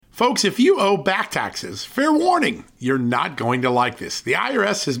Folks, if you owe back taxes, fair warning, you're not going to like this. The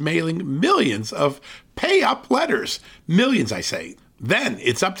IRS is mailing millions of pay-up letters. Millions, I say. Then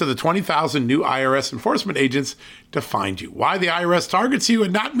it's up to the 20,000 new IRS enforcement agents to find you. Why the IRS targets you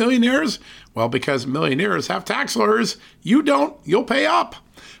and not millionaires? Well, because millionaires have tax lawyers. You don't, you'll pay up.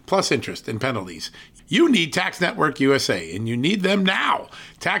 Plus interest and penalties. You need Tax Network USA, and you need them now.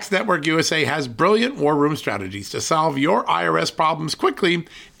 Tax Network USA has brilliant war room strategies to solve your IRS problems quickly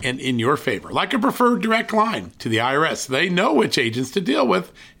and in your favor. Like a preferred direct line to the IRS, they know which agents to deal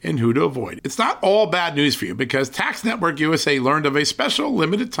with and who to avoid. It's not all bad news for you because Tax Network USA learned of a special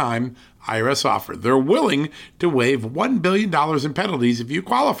limited time IRS offer. They're willing to waive $1 billion in penalties if you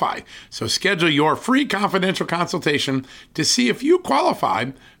qualify. So schedule your free confidential consultation to see if you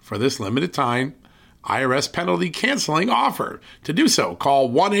qualify for this limited time IRS penalty canceling offer. To do so,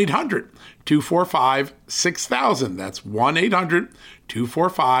 call 1-800-245-6000. That's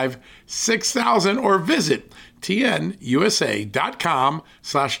 1-800-245-6000 or visit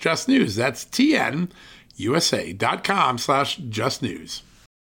tnusa.com/justnews. That's tnusa.com/justnews.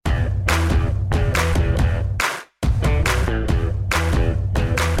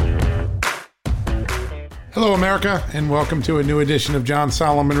 Hello, America, and welcome to a new edition of John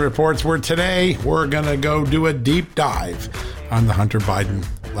Solomon Reports, where today we're going to go do a deep dive on the Hunter Biden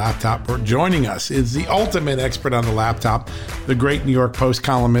laptop. Joining us is the ultimate expert on the laptop, the great New York Post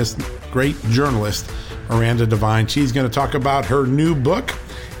columnist, great journalist, Miranda Devine. She's going to talk about her new book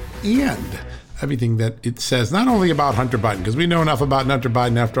and everything that it says, not only about Hunter Biden, because we know enough about Hunter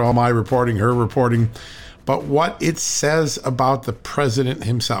Biden after all my reporting, her reporting, but what it says about the president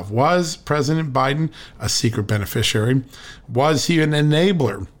himself. Was President Biden a secret beneficiary? Was he an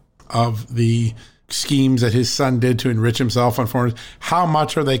enabler of the schemes that his son did to enrich himself on foreigners? How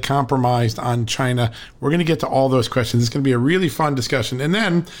much are they compromised on China? We're going to get to all those questions. It's going to be a really fun discussion. And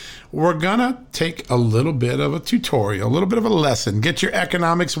then we're going to take a little bit of a tutorial, a little bit of a lesson. Get your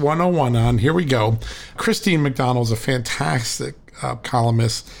economics 101 on. Here we go. Christine McDonald's a fantastic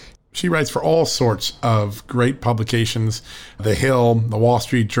columnist. She writes for all sorts of great publications, The Hill, The Wall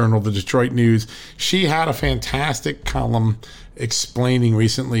Street Journal, The Detroit News. She had a fantastic column explaining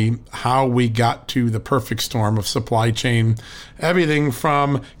recently how we got to the perfect storm of supply chain. Everything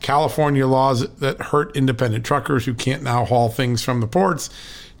from California laws that hurt independent truckers who can't now haul things from the ports,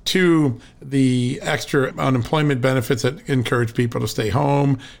 to the extra unemployment benefits that encourage people to stay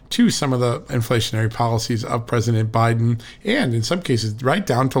home, to some of the inflationary policies of President Biden, and in some cases, right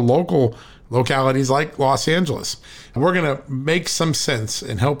down to localities like Los Angeles. And we're going to make some sense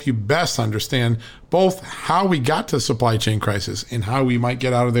and help you best understand both how we got to the supply chain crisis and how we might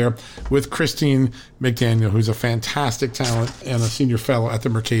get out of there with Christine McDaniel, who's a fantastic talent and a senior fellow at the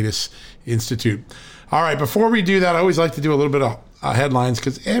Mercatus Institute. All right, before we do that, I always like to do a little bit of headlines,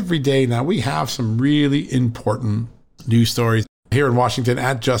 because every day now we have some really important news stories here in Washington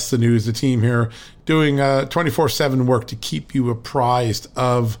at Just the News, the team here doing 24/7 work to keep you apprised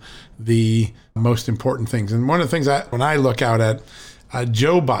of the most important things. And one of the things when I look out at,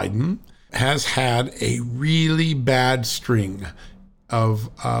 Joe Biden has had a really bad string of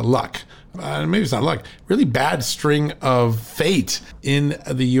luck. Maybe it's not luck, really bad string of fate in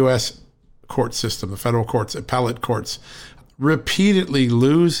the U.S. court system, the federal courts, appellate courts, repeatedly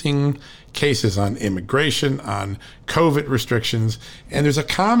losing cases on immigration, on COVID restrictions. And there's a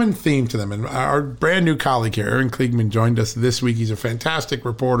common theme to them. And our brand new colleague here, Aaron Kliegman, joined us this week. He's a fantastic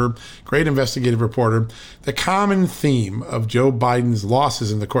reporter, great investigative reporter. The common theme of Joe Biden's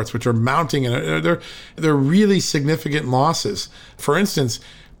losses in the courts, which are mounting, and they're really significant losses. For instance,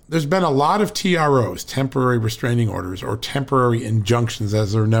 there's been a lot of TROs, temporary restraining orders, or temporary injunctions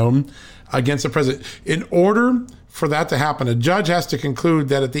as they're known, against the president. In order for that to happen, a judge has to conclude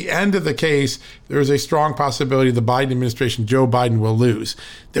that at the end of the case, there is a strong possibility the Biden administration, Joe Biden, will lose.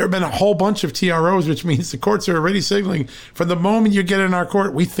 There have been a whole bunch of TROs, which means the courts are already signaling, from the moment you get in our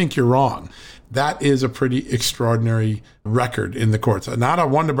court, we think you're wrong. That is a pretty extraordinary record in the courts. Not a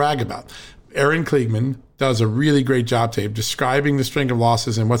one to brag about. Aaron Kliegman does a really great job today of describing the string of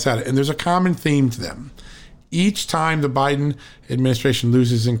losses and what's at it. And there's a common theme to them. Each time the Biden administration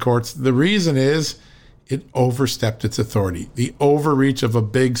loses in courts, the reason is it overstepped its authority. The overreach of a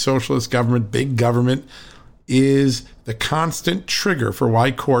big socialist government, big government, is the constant trigger for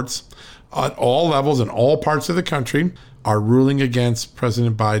why courts at all levels in all parts of the country are ruling against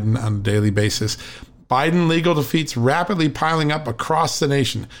President Biden on a daily basis. Biden legal defeats rapidly piling up across the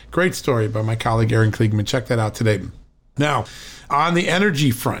nation. Great story by my colleague Aaron Kliegman. Check that out today. Now, on the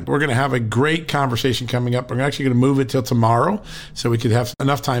energy front, we're going to have a great conversation coming up. We're actually going to move it till tomorrow so we could have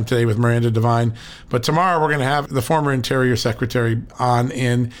enough time today with Miranda Devine. But tomorrow we're going to have the former Interior Secretary on,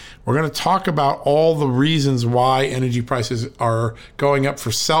 and we're going to talk about all the reasons why energy prices are going up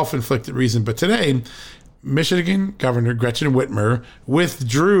for self-inflicted reasons. But today, Michigan Governor Gretchen Whitmer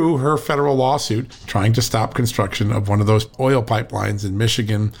withdrew her federal lawsuit trying to stop construction of one of those oil pipelines in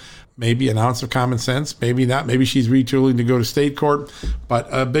Michigan. Maybe an ounce of common sense, maybe not. Maybe she's retooling to go to state court, but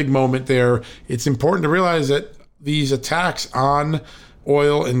a big moment there. It's important to realize that these attacks on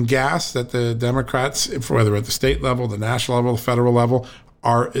oil and gas that the Democrats, whether at the state level, the national level, the federal level,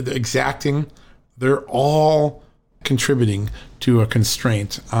 are exacting, they're all contributing to a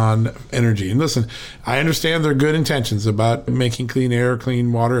constraint on energy. And listen, I understand their good intentions about making clean air,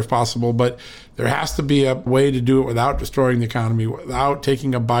 clean water if possible, but there has to be a way to do it without destroying the economy, without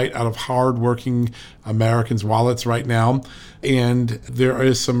taking a bite out of hardworking Americans' wallets right now. And there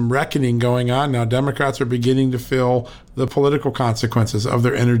is some reckoning going on now. Democrats are beginning to feel the political consequences of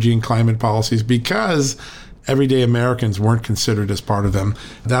their energy and climate policies because everyday Americans weren't considered as part of them.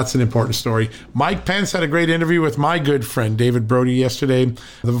 That's an important story. Mike Pence had a great interview with my good friend David Brody yesterday.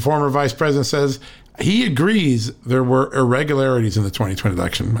 The former vice president says he agrees there were irregularities in the 2020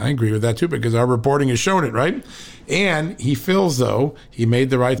 election. I agree with that too, because our reporting has shown it, right? And he feels, though, he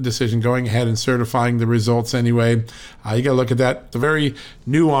made the right decision going ahead and certifying the results anyway. You got to look at that. It's a very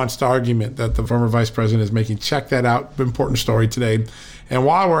nuanced argument that the former vice president is making. Check that out. Important story today. And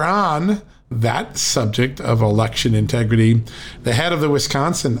while we're on that subject of election integrity, the head of the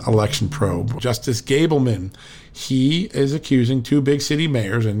Wisconsin election probe, Justice Gableman, he is accusing two big city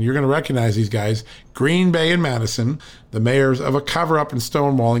mayors, and you're going to recognize these guys, Green Bay and Madison, the mayors, of a cover-up and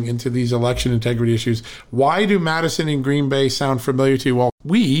stonewalling into these election integrity issues. Why do Madison and Green Bay sound familiar to you? Well,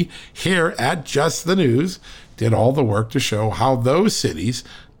 we here at Just the News did all the work to show how those cities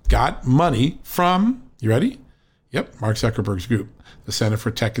got money from, you ready? Yep, Mark Zuckerberg's group, the Center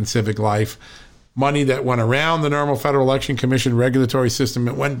for Tech and Civic Life. Money that went around the normal Federal Election Commission regulatory system.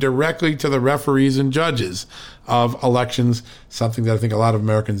 It went directly to the referees and judges of elections, something that I think a lot of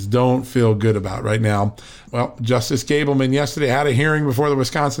Americans don't feel good about right now. Well, Justice Gableman yesterday had a hearing before the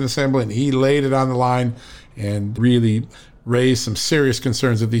Wisconsin Assembly, and he laid it on the line and really raised some serious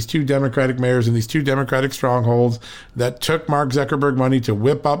concerns of these two Democratic mayors and these two Democratic strongholds that took Mark Zuckerberg money to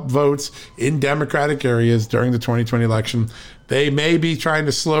whip up votes in Democratic areas during the 2020 election. They may be trying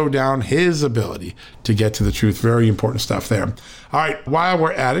to slow down his ability to get to the truth. Very important stuff there. All right, while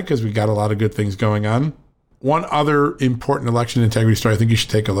we're at it, because we got a lot of good things going on, one other important election integrity story I think you should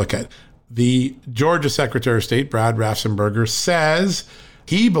take a look at. The Georgia Secretary of State, Brad Raffensperger, says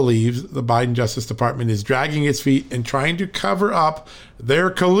he believes the Biden Justice Department is dragging its feet and trying to cover up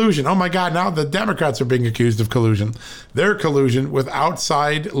their collusion. Oh my God, now the Democrats are being accused of collusion. Their collusion with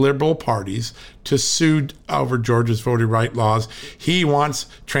outside liberal parties to sue over Georgia's voting rights laws. He wants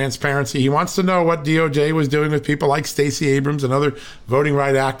transparency. He wants to know what DOJ was doing with people like Stacey Abrams and other voting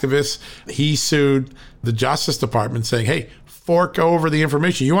rights activists. He sued the Justice Department saying, hey, fork over the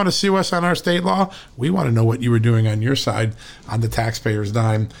information. You want to sue us on our state law? We want to know what you were doing on your side on the taxpayer's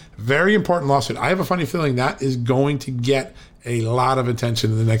dime. Very important lawsuit. I have a funny feeling that is going to get a lot of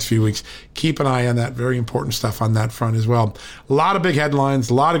attention in the next few weeks. Keep an eye on that. Very important stuff on that front as well. A lot of big headlines,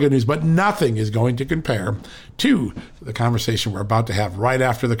 a lot of good news, but nothing is going to compare to the conversation we're about to have right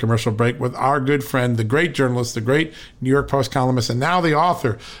after the commercial break with our good friend, the great journalist, the great New York Post columnist, and now the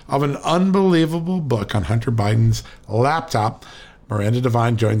author of an unbelievable book on Hunter Biden's laptop. Miranda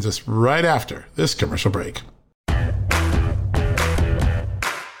Devine joins us right after this commercial break.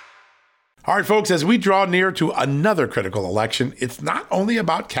 All right, folks, as we draw near to another critical election, it's not only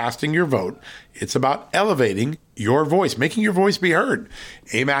about casting your vote, it's about elevating your voice, making your voice be heard.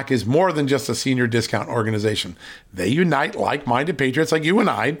 AMAC is more than just a senior discount organization. They unite like-minded patriots like you and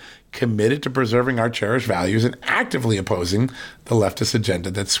I, committed to preserving our cherished values and actively opposing the leftist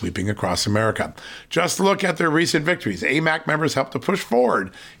agenda that's sweeping across America. Just look at their recent victories. AMAC members helped to push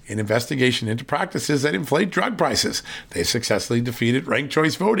forward an investigation into practices that inflate drug prices. They successfully defeated ranked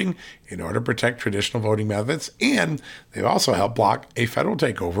choice voting in order to protect traditional voting methods, and they've also helped block a federal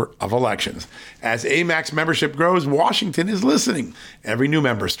takeover of elections. As AMAC's membership grows, Washington is listening. Every new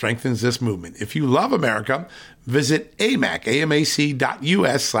member strengthens this movement. If you love America, visit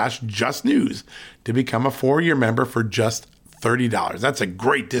amac.us/justnews to become a 4-year member for just $30. That's a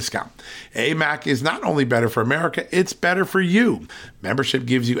great discount. AMAC is not only better for America, it's better for you. Membership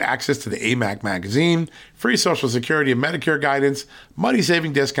gives you access to the AMAC magazine, free Social Security and Medicare guidance,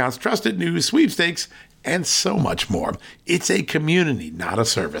 money-saving discounts, trusted news, sweepstakes, and so much more. It's a community, not a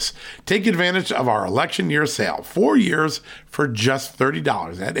service. Take advantage of our election year sale, 4 years for just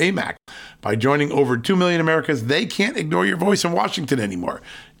 $30 at AMAC. By joining over 2 million Americans, they can't ignore your voice in Washington anymore.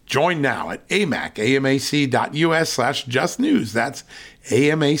 Join now at amac.us/justnews. That's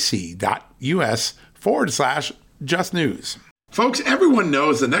amac.us/justnews. Folks, everyone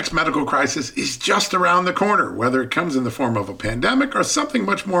knows the next medical crisis is just around the corner, whether it comes in the form of a pandemic or something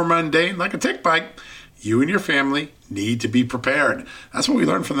much more mundane like a tick bite. You and your family need to be prepared. That's what we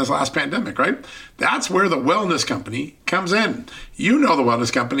learned from this last pandemic, right? That's where the Wellness Company comes in. You know the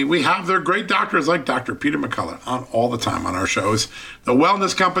Wellness Company. We have their great doctors like Dr. Peter McCullough on all the time on our shows. The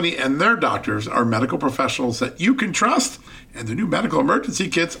Wellness Company and their doctors are medical professionals that you can trust, and the new medical emergency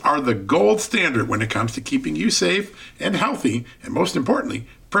kits are the gold standard when it comes to keeping you safe and healthy, and most importantly,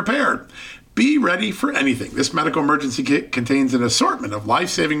 prepared. Be ready for anything. This medical emergency kit contains an assortment of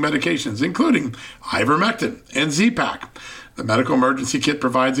life-saving medications, including ivermectin and Z-Pak. The medical emergency kit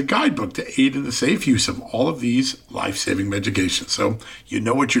provides a guidebook to aid in the safe use of all of these life-saving medications, so you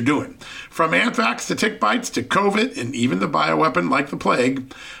know what you're doing. From anthrax to tick bites to COVID and even the bioweapon like the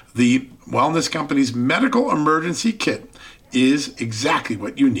plague, the Wellness Company's medical emergency kit is exactly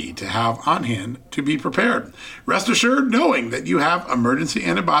what you need to have on hand to be prepared. Rest assured knowing that you have emergency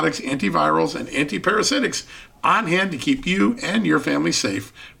antibiotics, antivirals, and antiparasitics on hand to keep you and your family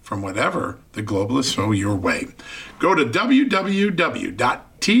safe from whatever the globalists throw your way. Go to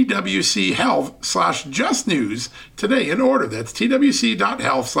www.twchealth/justnews today and order. That's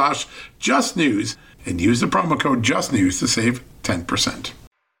twc.health/justnews and use the promo code JUSTNEWS to save 10%.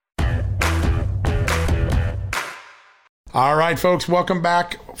 All right, folks, welcome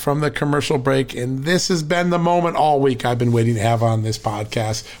back from the commercial break. And this has been the moment all week I've been waiting to have on this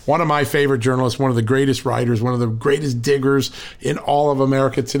podcast. One of my favorite journalists, one of the greatest writers, one of the greatest diggers in all of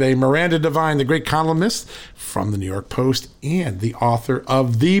America today, Miranda Devine, the great columnist from the New York Post and the author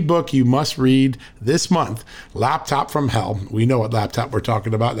of the book you must read this month, Laptop from Hell. We know what laptop we're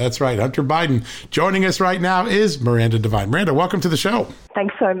talking about. That's right, Hunter Biden. Joining us right now is Miranda Devine. Miranda, welcome to the show.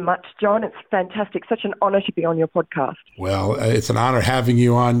 Thanks so much, John. It's fantastic. Such an honor to be on your podcast. Well, it's an honor having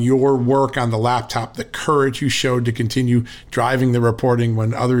you on. Your work on the laptop, the courage you showed to continue driving the reporting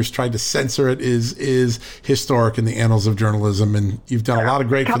when others tried to censor it is historic in the annals of journalism, and you've done a lot of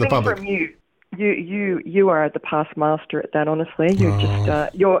great for the public. Coming from you are the past master at that. Honestly, your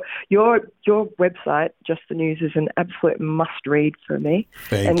website, Just the News, is an absolute must read for me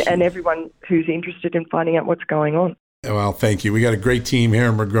and everyone who's interested in finding out what's going on. Well, thank you. We got a great team here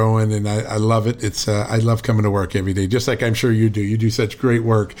and we're growing, and I love it. I love coming to work every day, just like I'm sure you do. You do such great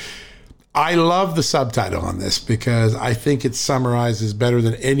work. I love the subtitle on this because I think it summarizes better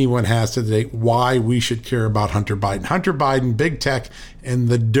than anyone has to date why we should care about Hunter Biden. Hunter Biden, big tech, and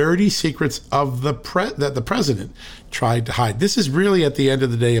the dirty secrets of that the president tried to hide. This is really, at the end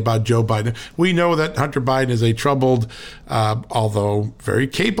of the day, about Joe Biden. We know that Hunter Biden is a troubled, although very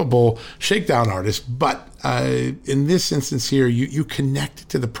capable, shakedown artist. But in this instance here, you connect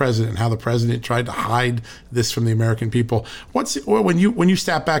to the president and how the president tried to hide this from the American people. When you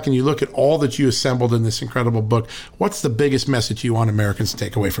step back and you look at all that you assembled in this incredible book, what's the biggest message you want Americans to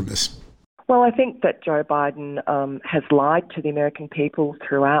take away from this? Well, I think that Joe Biden has lied to the American people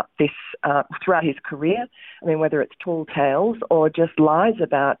throughout his career. I mean, whether it's tall tales or just lies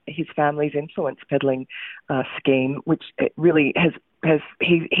about his family's influence peddling scheme, which it really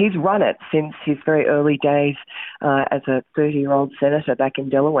he's run it since his very early days as a 30-year-old senator back in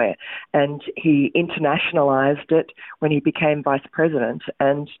Delaware. And he internationalized it when he became vice president.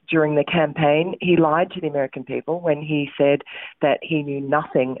 And during the campaign, he lied to the American people when he said that he knew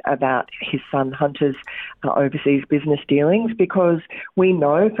nothing about his son Hunter's overseas business dealings, because we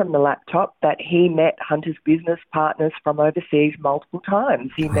know from the laptop that he met Hunter's business partners from overseas multiple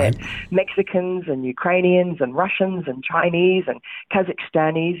times. He met Mexicans and Ukrainians and Russians and Chinese and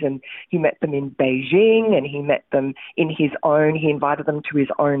Kazakhstanis, and he met them in Beijing, and he met them he invited them to his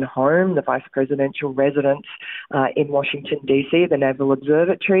own home, the vice presidential residence in Washington, D.C., the Naval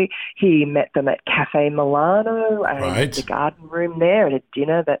Observatory. He met them at Cafe Milano, the garden room there, at a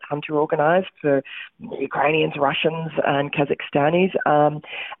dinner that Hunter organized for Ukrainians, Russians, and Kazakhstanis. And,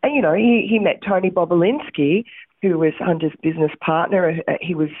 he met Tony Bobolinsky who was Hunter's business partner.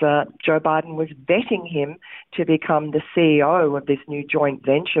 Joe Biden was vetting him to become the CEO of this new joint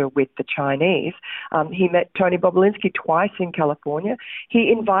venture with the Chinese. He met Tony Bobulinski twice in California.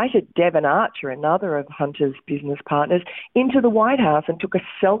 He invited Devon Archer, another of Hunter's business partners, into the White House and took a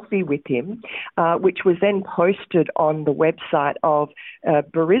selfie with him, which was then posted on the website of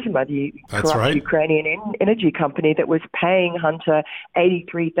Burisma, the corrupt Ukrainian energy company that was paying Hunter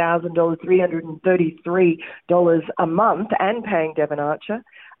 $83,000, $333 a month, and paying Devon Archer.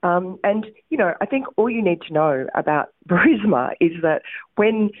 And, I think all you need to know about Burisma is that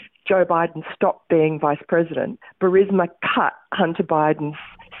when Joe Biden stopped being vice president, Burisma cut Hunter Biden's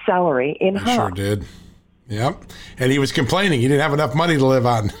salary in half. Sure did. Yep. And he was complaining he didn't have enough money to live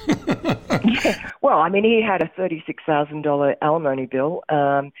on. Yeah. Well, I mean, he had a $36,000 alimony bill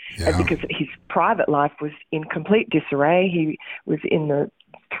because his private life was in complete disarray. He was in the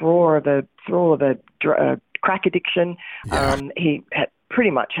thrall of a crack addiction. Yeah. He had pretty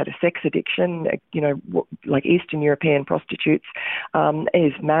much had a sex addiction, like Eastern European prostitutes.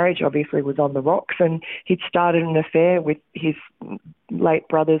 His marriage obviously was on the rocks, and he'd started an affair with his late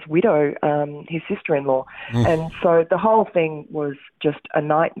brother's widow, his sister-in-law. And so the whole thing was just a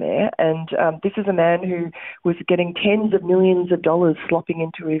nightmare. And this is a man who was getting tens of millions of dollars slopping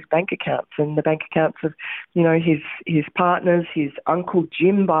into his bank accounts and the bank accounts of, his partners, his uncle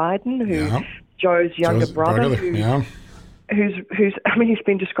Jim Biden, who Joe's younger brother. He's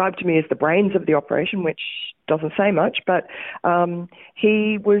been described to me as the brains of the operation, which doesn't say much, but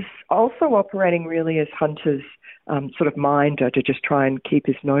he was also operating really as Hunter's sort of minder to just try and keep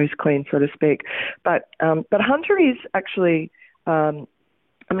his nose clean, so to speak. But Hunter is actually,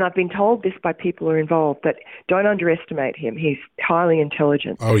 I've been told this by people who are involved, that don't underestimate him. He's highly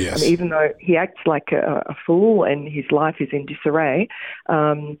intelligent. Oh, yes. Even though he acts like a fool and his life is in disarray,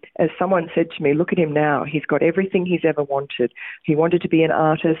 as someone said to me, look at him now. He's got everything he's ever wanted. He wanted to be an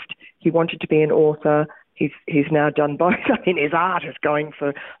artist. He wanted to be an author. He's now done both. I mean, his art is going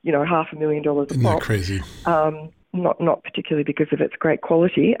for, $500,000 a pop. Isn't that crazy? Not particularly because of its great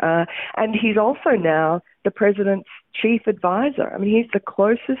quality. And he's also now the president's chief advisor. I mean, he's the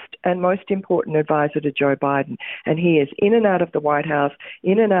closest and most important advisor to Joe Biden. And he is in and out of the White House,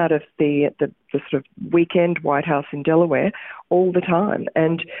 in and out of the sort of weekend White House in Delaware all the time.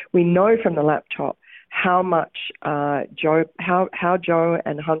 And we know from the laptop how much Joe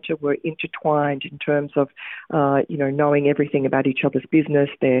and Hunter were intertwined in terms of, knowing everything about each other's business,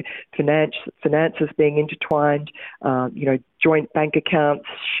 their finances being intertwined, joint bank accounts,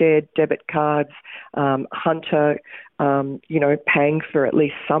 shared debit cards, Hunter, paying for at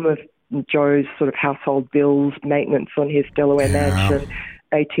least some of Joe's sort of household bills, maintenance on his Delaware mansion,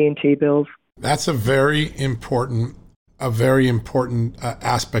 AT&T bills. That's a very important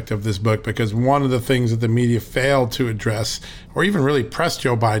aspect of this book, because one of the things that the media failed to address or even really press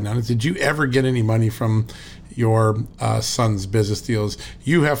Joe Biden on is, did you ever get any money from your son's business deals?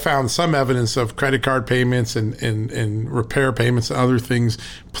 You have found some evidence of credit card payments and repair payments and other things,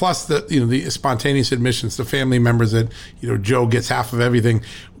 plus the spontaneous admissions to family members that Joe gets half of everything.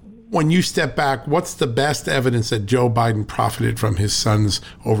 When you step back, what's the best evidence that Joe Biden profited from his son's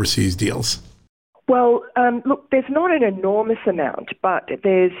overseas deals? Well, look, there's not an enormous amount, but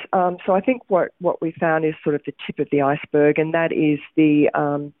there's, so I think what we found is sort of the tip of the iceberg, and that is the,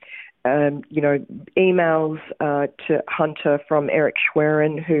 emails to Hunter from Eric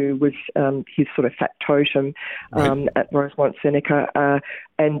Schwerin, who was his sort of factotum at Rosemont Seneca.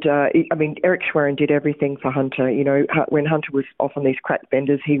 Eric Schwerin did everything for Hunter. When Hunter was off on these crack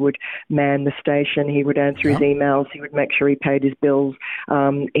benders, he would man the station. He would answer his emails. He would make sure he paid his bills.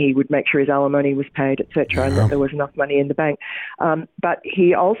 He would make sure his alimony was paid, etc., and that there was enough money in the bank. But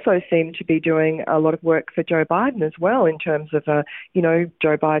he also seemed to be doing a lot of work for Joe Biden as well, in terms of,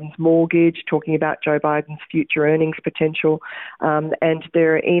 Joe Biden's mortgage, talking about Joe Biden's future earnings potential. And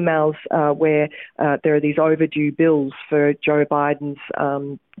there are emails where there are these overdue bills for Joe Biden's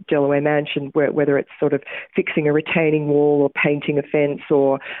Delaware mansion, whether it's sort of fixing a retaining wall or painting a fence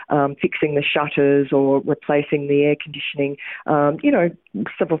or fixing the shutters or replacing the air conditioning,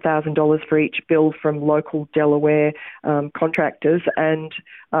 several $1,000s for each bill from local Delaware contractors. And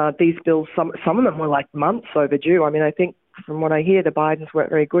these bills, some of them were like months overdue. I mean, I think from what I hear, the Bidens weren't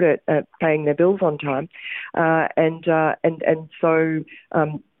very good at paying their bills on time. And so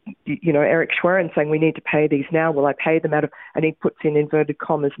Eric Schwerin saying we need to pay these now. Well, I pay them out of, and he puts in inverted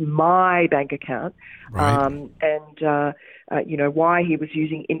commas, my bank account. Right. Why he was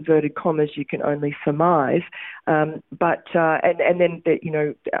using inverted commas, you can only surmise. Then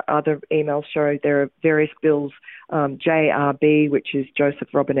other emails show there are various bills, JRB, which is Joseph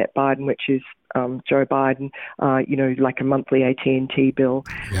Robinette Biden, which is Joe Biden, like a monthly AT&T bill.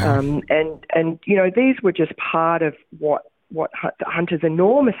 Yeah. These were just part of what Hunter's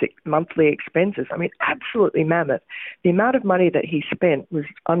enormous monthly expenses. I mean, absolutely mammoth. The amount of money that he spent was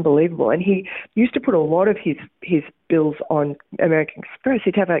unbelievable. And he used to put a lot of his bills on American Express.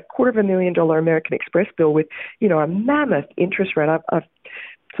 He'd have a $250,000 American Express bill with, a mammoth interest rate. I've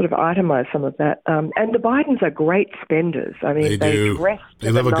sort of itemized some of that. And the Bidens are great spenders. I mean, they dress.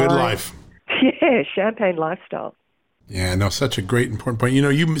 They live a good life. Yeah, champagne lifestyle. Yeah, no, such a great, important point.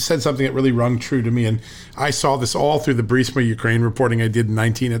 You said something that really rung true to me, and I saw this all through the Burisma Ukraine reporting I did in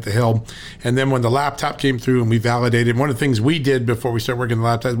 19 at the Hill. And then when the laptop came through and we validated, one of the things we did before we started working on the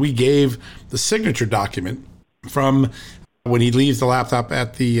laptop, we gave the signature document from when he leaves the laptop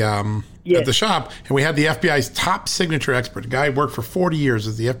at the at the shop, and we had the FBI's top signature expert, a guy who worked for 40 years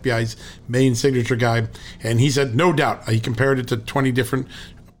as the FBI's main signature guy, and he said, no doubt, he compared it to 20 different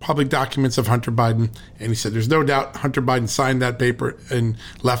public documents of Hunter Biden, and he said, there's no doubt Hunter Biden signed that paper and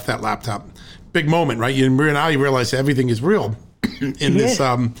left that laptop. Big moment, right? And now you realize everything is real in this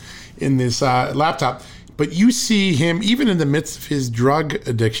laptop. But you see him, even in the midst of his drug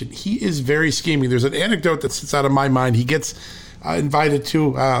addiction, he is very scheming. There's an anecdote that sits out of my mind. He gets invited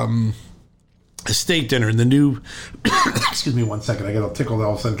to a state dinner in the new, excuse me one second, I got a tickle that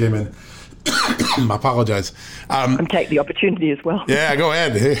all of a sudden came in. I apologize. I'm taking the opportunity as well. Yeah, go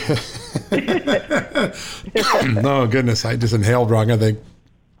ahead. No, goodness, I just inhaled wrong, I think.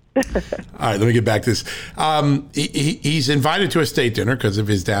 All right, let me get back to this. He's invited to a state dinner because of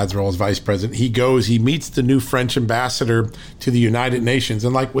his dad's role as vice president. He goes, he meets the new French ambassador to the United Nations.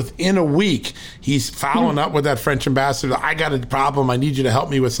 And like within a week, he's following up with that French ambassador. I got a problem. I need you to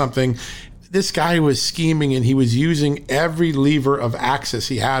help me with something. This guy was scheming, and he was using every lever of access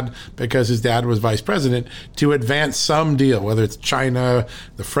he had because his dad was vice president to advance some deal, whether it's China,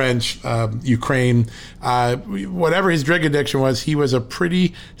 the French, Ukraine, whatever his drug addiction was. He was a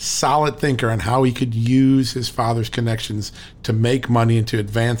pretty solid thinker on how he could use his father's connections to make money and to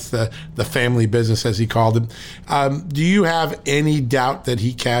advance the family business, as he called it. Do you have any doubt that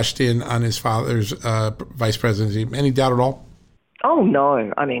he cashed in on his father's vice presidency? Any doubt at all? Oh,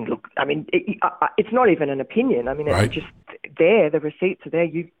 no. I mean, look, it's not even an opinion. I mean, it's right. just there. The receipts are there.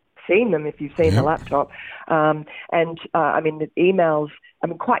 You've seen them if you've seen the laptop. The emails,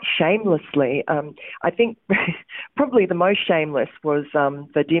 quite shamelessly, I think probably the most shameless was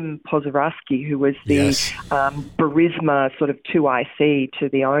Vadim Pozorowski, who was the Burisma sort of 2IC to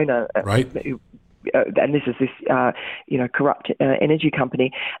the owner. Right. And this is this, corrupt energy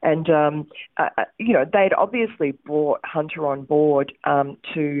company. And, they'd obviously brought Hunter on board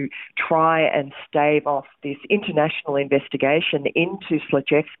to try and stave off this international investigation into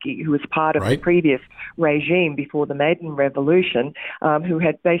Zlochevsky, who was part of the previous regime before the Maidan Revolution, who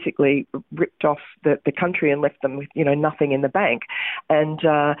had basically ripped off the country and left them with, nothing in the bank. And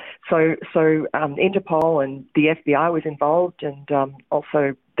so Interpol and the FBI was involved, and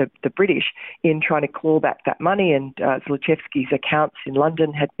also the British in trying to claw back that money, and Zlochevsky's accounts in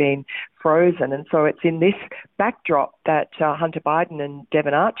London had been frozen. And so it's in this backdrop that Hunter Biden and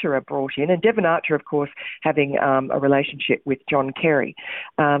Devon Archer are brought in, and Devon Archer, of course, having a relationship with John Kerry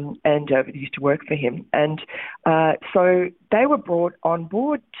and used to work for him. And so they were brought on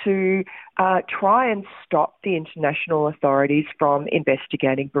board to try and stop the international authorities from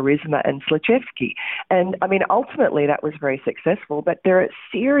investigating Burisma and Zlochevsky. And, ultimately that was very successful, but there are a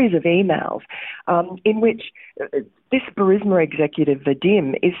series of emails in which this Burisma executive,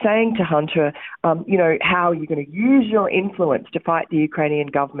 Vadim, is saying to Hunter, how you're going to use your influence to fight the Ukrainian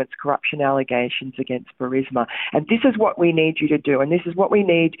government's corruption allegations against Burisma. And this is what we need you to do. And this is what we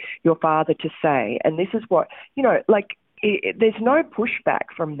need your father to say. And this is what, there's no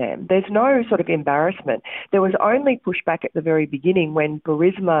pushback from them. There's no sort of embarrassment. There was only pushback at the very beginning when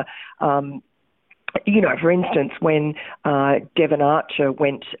Burisma, for instance, when Devon Archer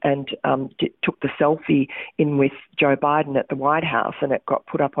went and took the selfie in with Joe Biden at the White House, and it got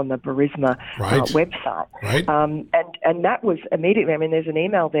put up on the Burisma website. Right. And that was immediately, there's an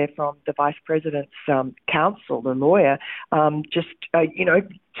email there from the Vice President's counsel, the lawyer,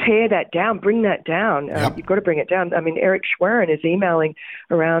 tear that down, bring that down. Yep. You've got to bring it down. I mean, Eric Schwerin is emailing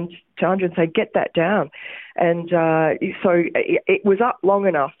around to Hunter and say, get that down. And so it was up long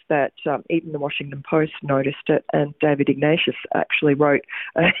enough that even the Washington Post noticed it, and David Ignatius actually wrote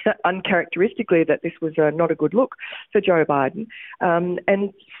uncharacteristically that this was not a good look for Joe Biden.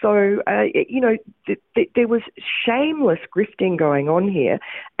 And so, there was shameless grifting going on here,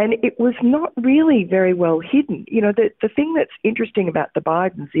 and it was not really very well hidden. The thing that's interesting about the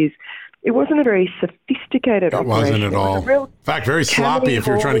Bidens is it wasn't a very sophisticated operation. It wasn't at all. In fact, very sloppy if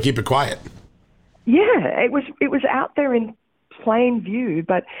you were trying to keep it quiet. Yeah, it was out there in plain view,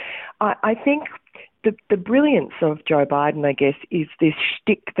 but I think the brilliance of Joe Biden, I guess, is this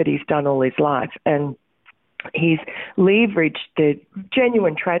shtick that he's done all his life, and he's leveraged the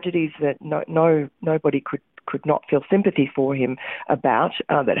genuine tragedies that nobody could not feel sympathy for him about,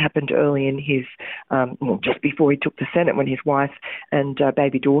 that happened early in his, just before he took the Senate, when his wife and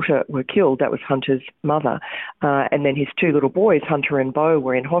baby daughter were killed. That was Hunter's mother. And then his two little boys, Hunter and Beau,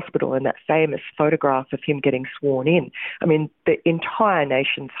 were in hospital, and that famous photograph of him getting sworn in. I mean, the entire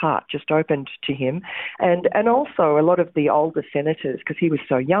nation's heart just opened to him. And also a lot of the older senators, because he was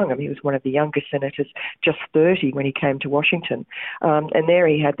so young. I mean, he was one of the youngest senators, just 30 when he came to Washington. And there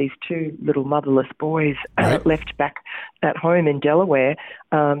he had these two little motherless boys left back at home in Delaware.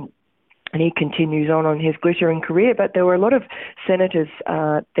 And he continues on his glittering career. But there were a lot of senators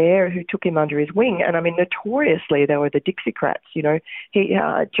there who took him under his wing. And I mean, notoriously, they were the Dixiecrats. Joe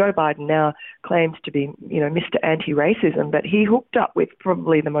Biden now claims to be, Mr. Anti-Racism, but he hooked up with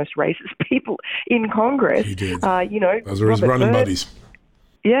probably the most racist people in Congress. He did. Those were his running buddies.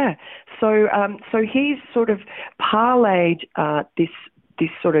 Yeah. So he's sort of parlayed this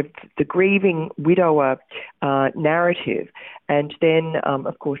sort of the grieving widower narrative. And then,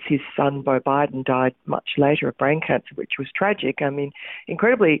 of course, his son, Beau Biden, died much later of brain cancer, which was tragic. I mean,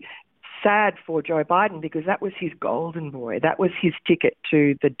 incredibly sad for Joe Biden, because that was his golden boy. That was his ticket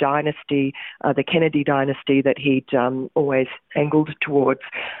to the dynasty, the Kennedy dynasty that he'd always angled towards.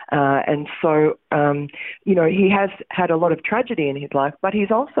 And so, he has had a lot of tragedy in his life, but he's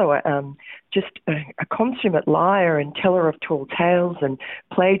also just a consummate liar and teller of tall tales and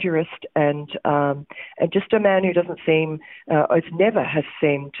plagiarist, and just a man who doesn't seem, never has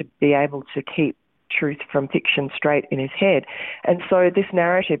seemed to be able to keep truth from fiction straight in his head. And so this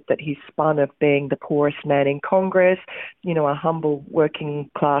narrative that he's spun of being the poorest man in Congress, a humble working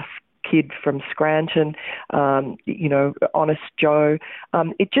class kid from Scranton, honest Joe,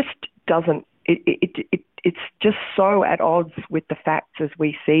 it just doesn't, it's just so at odds with the facts as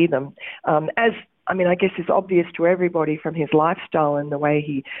we see them. I guess it's obvious to everybody from his lifestyle and the way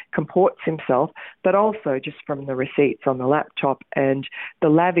he comports himself, but also just from the receipts on the laptop and the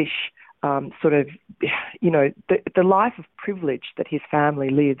lavish the life of privilege that his family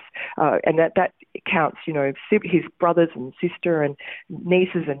lives, and that counts, his brothers and sister and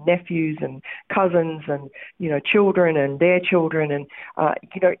nieces and nephews and cousins and, children and their children. And,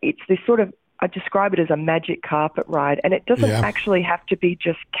 it's this sort of, I describe it as a magic carpet ride, and it doesn't actually have to be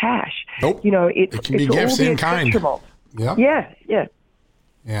just cash. Nope. It can be gifts in kind. Yeah.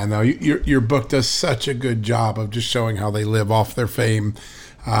 Yeah, no, your book does such a good job of just showing how they live off their fame.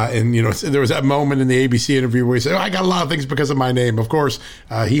 And, there was that moment in the ABC interview where he said, I got a lot of things because of my name. Of course,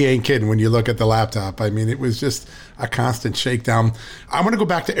 he ain't kidding when you look at the laptop. I mean, it was just a constant shakedown. I want to go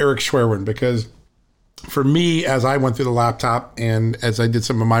back to Eric Schwerin, because for me, as I went through the laptop and as I did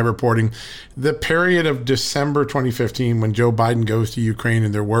some of my reporting, the period of December 2015 when Joe Biden goes to Ukraine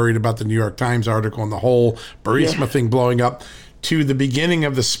and they're worried about the New York Times article and the whole Burisma thing blowing up, to the beginning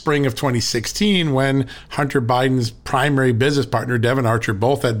of the spring of 2016 when Hunter Biden's primary business partner, Devin Archer,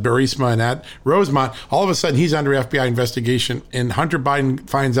 both at Burisma and at Rosemont, all of a sudden he's under FBI investigation, and Hunter Biden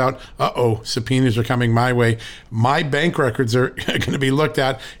finds out, subpoenas are coming my way. My bank records are going to be looked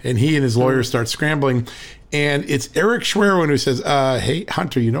at, and he and his lawyers start scrambling. And it's Eric Schwerin who says, hey,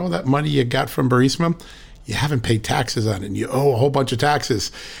 Hunter, that money you got from Burisma? You haven't paid taxes on it, and you owe a whole bunch of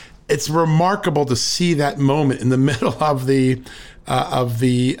taxes. It's remarkable to see that moment in the middle of the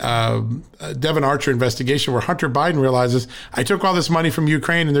Devin Archer investigation, where Hunter Biden realizes, I took all this money from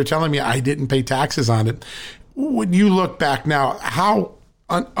Ukraine and they're telling me I didn't pay taxes on it. When you look back now, how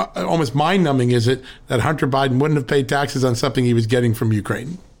almost mind-numbing is it that Hunter Biden wouldn't have paid taxes on something he was getting from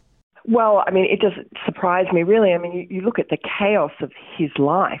Ukraine? Well, I mean, it doesn't surprise me, really. I mean, you look at the chaos of his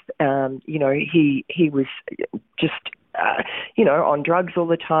life. He was just on drugs all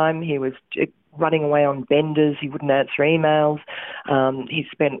the time. He was running away on benders. He wouldn't answer emails. He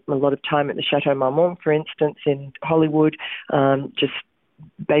spent a lot of time at the Chateau Marmont, for instance, in Hollywood, just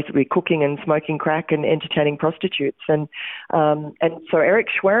basically cooking and smoking crack and entertaining prostitutes. And so Eric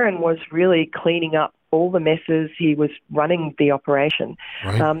Schwerin was really cleaning up all the messes. He was running the operation.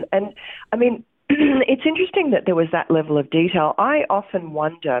 Right. And I mean, it's interesting that there was that level of detail. I often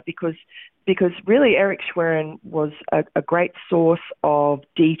wonder because really Eric Schwerin was a great source of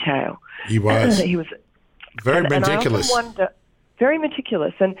detail. He was. He was very meticulous. And I often wonder, very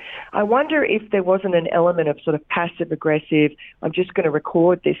meticulous. And I wonder if there wasn't an element of sort of passive aggressive, I'm just going to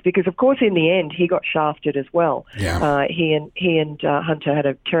record this, because of course in the end he got shafted as well. Yeah. He and Hunter had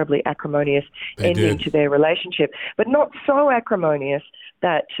a terribly acrimonious ending to their relationship, but not so acrimonious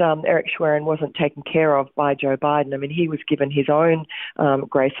that Eric Schwerin wasn't taken care of by Joe Biden. I mean, he was given his own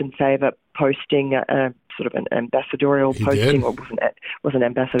grace and favor posting, sort of an ambassadorial posting, or wasn't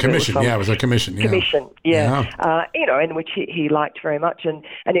ambassador. Commission, it was a commission. Yeah. Commission, in which he liked very much, and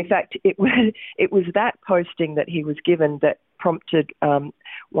in fact, it was that posting that he was given that prompted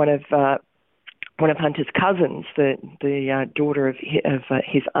one of Hunter's cousins, the daughter of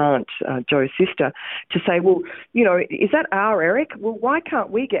his aunt, Joe's sister, to say, well, is that our Eric? Well, why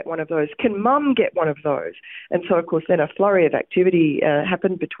can't we get one of those? Can Mum get one of those? And so, of course, then a flurry of activity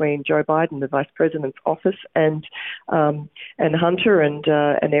happened between Joe Biden, the Vice President's office, and Hunter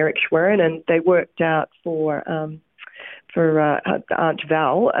and Eric Schwerin, and they worked out for Aunt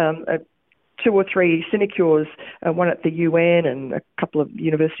Val 2 or 3 sinecures, one at the UN and a couple of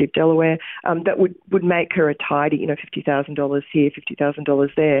University of Delaware, that would make her a tidy, $50,000 here,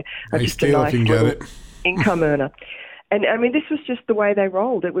 $50,000 there. Nice deal if you can get it. Income earner. And I mean, this was just the way they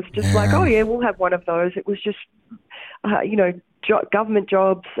rolled. It was just like, oh yeah, we'll have one of those. It was just, government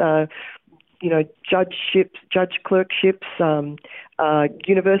jobs, judge clerkships,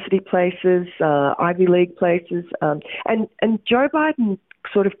 university places, Ivy League places, and Joe Biden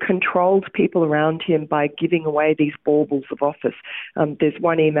sort of controlled people around him by giving away these baubles of office. There's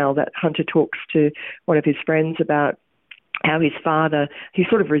one email that Hunter talks to one of his friends about how his father, he's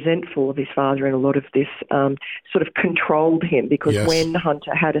sort of resentful of his father in a lot of this, sort of controlled him, because when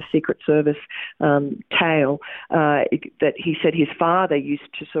Hunter had a Secret Service tale, that he said his father used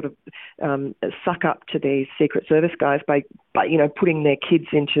to sort of suck up to these Secret Service guys by putting their kids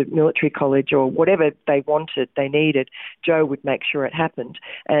into military college or whatever they wanted, they needed. Joe would make sure it happened.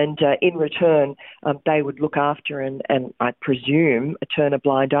 And in return, they would look after and I presume turn a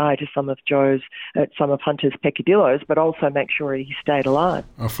blind eye to some of Hunter's peccadillos, but also make sure he stayed alive.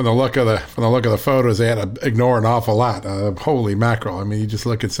 Well, from the look of the photos, they had to ignore an awful lot. Holy mackerel! I mean, you just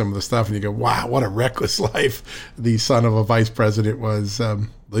look at some of the stuff and you go, "Wow, what a reckless life the son of a vice president was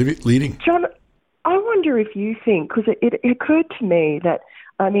leading." John, I wonder if you think, because it occurred to me that,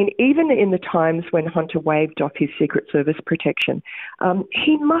 I mean, even in the times when Hunter waived off his Secret Service protection,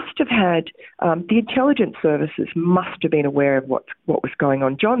 he must have had, the intelligence services must have been aware of what was going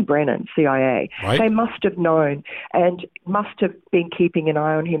on. John Brennan, CIA, they must have known and must have been keeping an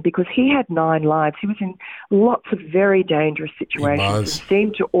eye on him, because he had 9 lives. He was in lots of very dangerous situations and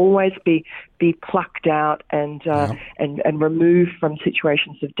seemed to always be plucked out and removed from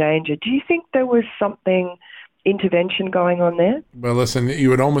situations of danger. Do you think there was something intervention going on there? Well, listen,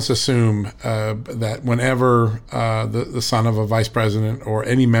 you would almost assume that whenever the son of a vice president or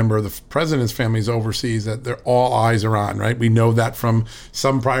any member of the president's family is overseas, that they're all eyes are on, right? We know that from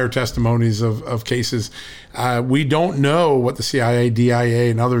some prior testimonies of cases. We don't know what the CIA, DIA,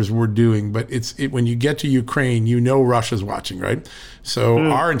 and others were doing, but when you get to Ukraine, Russia's watching, right? So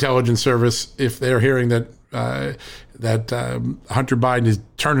our intelligence service, if they're hearing that Hunter Biden is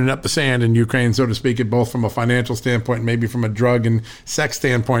turning up the sand in Ukraine, so to speak, both from a financial standpoint and maybe from a drug and sex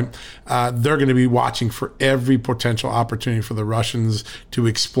standpoint, they're going to be watching for every potential opportunity for the Russians to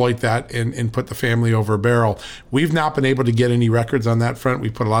exploit that and put the family over a barrel. We've not been able to get any records on that front. We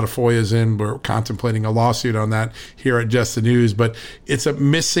put a lot of FOIAs in. We're contemplating a lawsuit on that here at Just the News, but it's a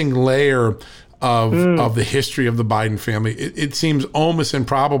missing layer of the history of the Biden family. It seems almost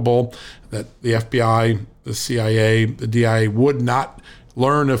improbable that the FBI, the CIA, the DIA would not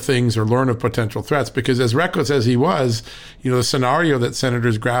learn of things or learn of potential threats, because as reckless as he was, the scenario that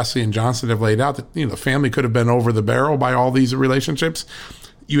Senators Grassley and Johnson have laid out, that the family could have been over the barrel by all these relationships,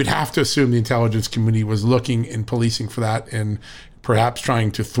 you would have to assume the intelligence community was looking and policing for that and perhaps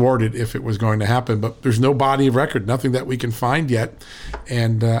trying to thwart it if it was going to happen. But there's no body of record, nothing that we can find yet.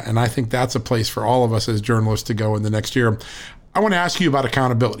 And I think that's a place for all of us as journalists to go in the next year. I want to ask you about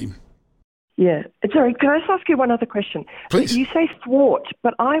accountability. Yeah. Sorry, can I just ask you one other question? Please. You say thwart,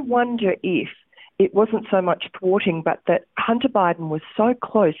 but I wonder if it wasn't so much thwarting, but that Hunter Biden was so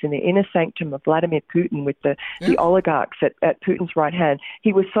close in the inner sanctum of Vladimir Putin with the oligarchs at Putin's right hand.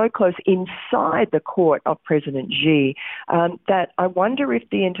 He was so close inside the court of President Xi that I wonder if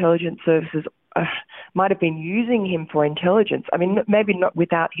the intelligence services might have been using him for intelligence. I mean, maybe not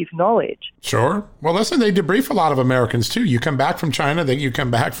without his knowledge. Sure. Well, listen, they debrief a lot of Americans, too. You come back from China, you come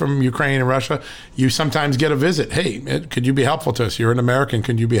back from Ukraine and Russia, you sometimes get a visit. Hey, could you be helpful to us? You're an American.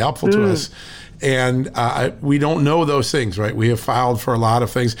 Could you be helpful to us? And we don't know those things, right? We have filed for a lot of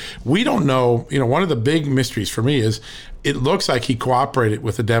things. We don't know, one of the big mysteries for me is it looks like he cooperated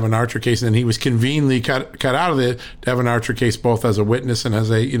with the Devon Archer case, and then he was conveniently cut out of the Devon Archer case, both as a witness and as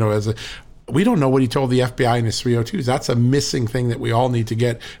a we don't know what he told the FBI in his 302s. That's a missing thing that we all need to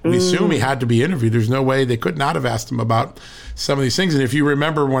get. We assume he had to be interviewed. There's no way they could not have asked him about some of these things. And if you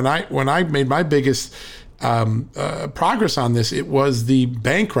remember when I made my biggest progress on this, it was the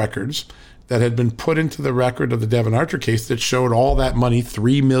bank records that had been put into the record of the Devon Archer case that showed all that money,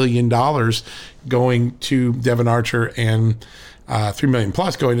 $3 million going to Devon Archer and $3 million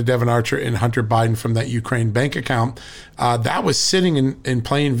plus going to Devon Archer and Hunter Biden from that Ukraine bank account. That was sitting in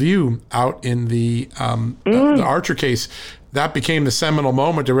plain view out in the Archer case. That became the seminal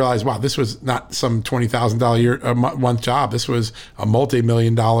moment to realize, wow, this was not some $20,000 a month job. This was a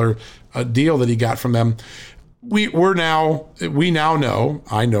multi-million-dollar deal that he got from them. We now know,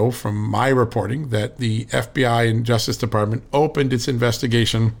 I know from my reporting, that the FBI and Justice Department opened its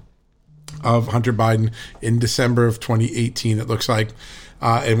investigation of Hunter Biden in December of 2018, it looks like,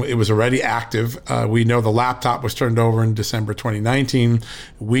 and it was already active. We know the laptop was turned over in December 2019.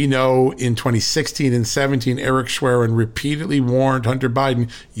 We know in 2016 and 17, Eric Schwerin repeatedly warned Hunter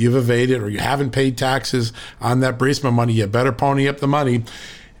Biden, you've evaded or you haven't paid taxes on that Burisma money. You better pony up the money.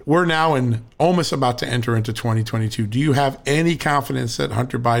 We're now almost about to enter into 2022. Do you have any confidence that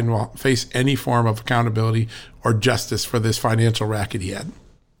Hunter Biden will face any form of accountability or justice for this financial racket he had?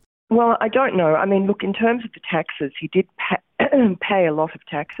 Well, I don't know. I mean, look, in terms of the taxes, he did pay a lot of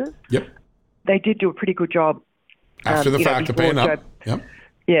taxes. Yep. They did do a pretty good job. After the fact of paying up. Yep.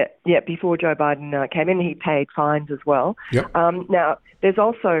 Yeah, before Joe Biden came in, he paid fines as well. Yep. Now, there's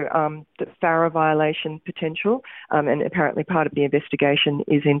also the FARA violation potential, and apparently part of the investigation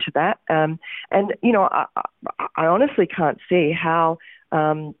is into that. And, I honestly can't see how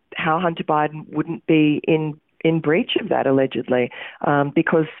Hunter Biden wouldn't be in breach of that, allegedly,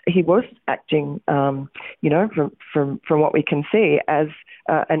 because he was acting, from what we can see, as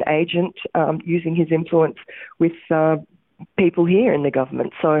an agent using his influence with people here in the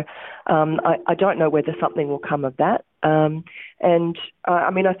government. So I don't know whether something will come of that. I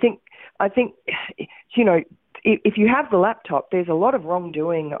think, if you have the laptop, there's a lot of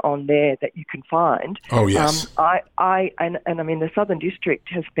wrongdoing on there that you can find. Oh, yes. The Southern District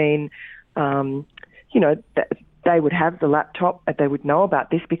has been, they would have the laptop, they would know about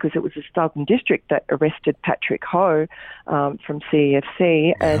this because it was the Southern District that arrested Patrick Ho from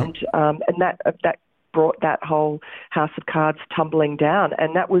CEFC, and that brought that whole house of cards tumbling down.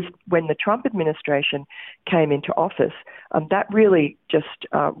 And that was when the Trump administration came into office. That really just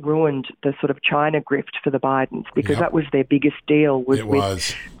ruined the sort of China grift for the Bidens, because that was their biggest deal with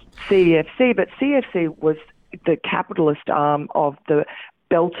CEFC. But CEFC was the capitalist arm of the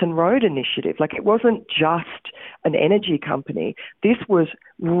Belt and Road Initiative. Like, it wasn't just an energy company. This was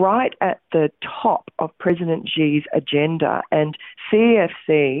right at the top of President Xi's agenda. And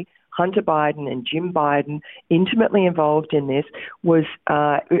CEFC, Hunter Biden and Jim Biden, intimately involved in this, was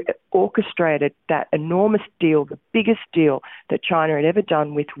orchestrated that enormous deal, the biggest deal that China had ever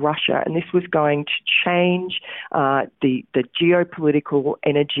done with Russia. And this was going to change the geopolitical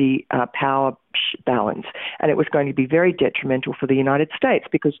energy power balance. And it was going to be very detrimental for the United States,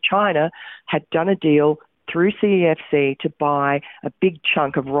 because China had done a deal through CEFC to buy a big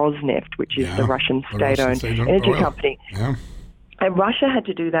chunk of Rosneft, which is the Russian state-owned energy company. Yeah. And Russia had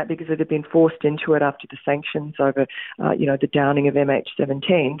to do that because it had been forced into it after the sanctions over, the downing of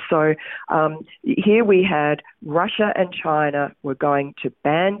MH17. So here we had Russia and China were going to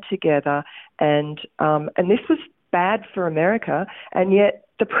band together, and this was bad for America. And yet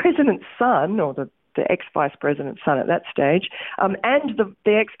the president's son, or the ex-vice president's son at that stage, and the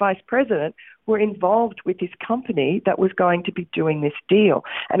ex-vice president were involved with this company that was going to be doing this deal.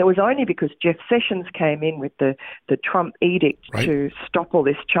 And it was only because Jeff Sessions came in with the Trump edict to stop all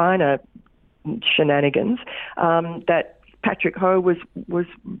this China shenanigans that Patrick Ho was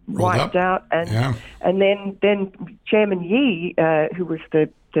wiped out. And then Chairman Yi, who was the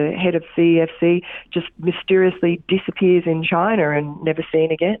head of CEFC, just mysteriously disappears in China and never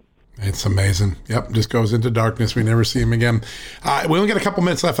seen again. It's amazing. Yep, just goes into darkness. We never see him again. We only got a couple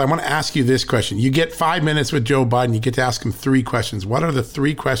minutes left. I want to ask you this question. You get 5 minutes with Joe Biden. You get to ask him 3 questions. What are the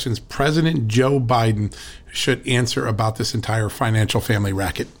 3 questions President Joe Biden should answer about this entire financial family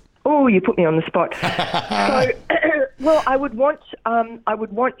racket? Oh, you put me on the spot. Well, I would want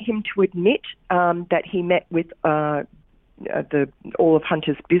him to admit that he met with all of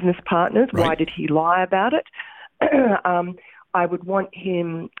Hunter's business partners. Right. Why did he lie about it? I would want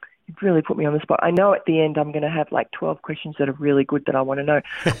him. Really put me on the spot. I know at the end I'm going to have like 12 questions that are really good that I want to know.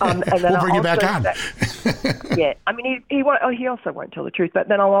 And then we'll bring you back on. Yeah, I mean he also won't tell the truth, but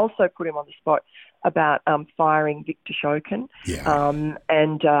then I'll also put him on the spot about firing Victor Shokin. Yeah.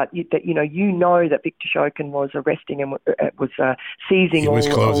 And that Victor Shokin was arresting and was seizing all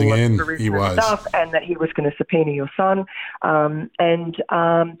closing in. He was stuff, and that he was going to subpoena your son. And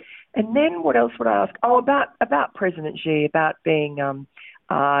then what else would I ask? Oh, about President Xi, about being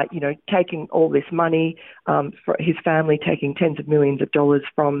taking all this money, for his family taking tens of millions of dollars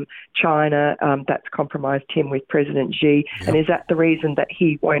from China, that's compromised him with President Xi. Yep. And is that the reason that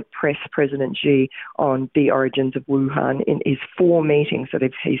he won't press President Xi on the origins of Wuhan in his 4 meetings that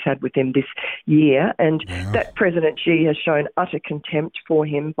he's had with him this year? And that President Xi has shown utter contempt for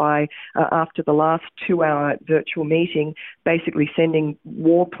him by, after the last 2-hour virtual meeting, basically sending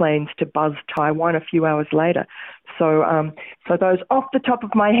warplanes to buzz Taiwan a few hours later. So those off the top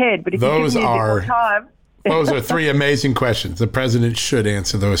of my head, but if those you give me a bit more time. Those are 3 amazing questions. The president should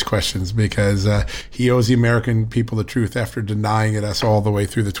answer those questions because he owes the American people the truth after denying it us all the way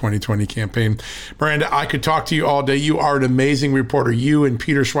through the 2020 campaign. Miranda, I could talk to you all day. You are an amazing reporter. You and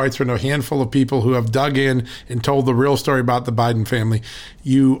Peter Schweitzer and a handful of people who have dug in and told the real story about the Biden family.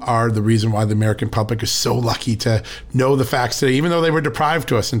 You are the reason why the American public is so lucky to know the facts today, even though they were deprived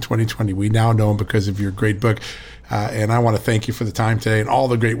to us in 2020. We now know them because of your great book. And I want to thank you for the time today and all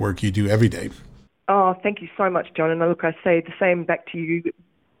the great work you do every day. Oh, thank you so much, John. And look, I say the same back to you,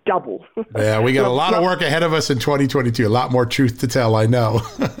 double. Yeah, we got a lot of work ahead of us in 2022. A lot more truth to tell, I know.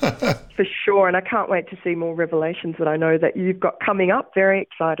 For sure. And I can't wait to see more revelations that I know that you've got coming up. Very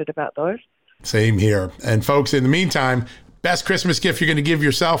excited about those. Same here. And folks, in the meantime, best Christmas gift you're going to give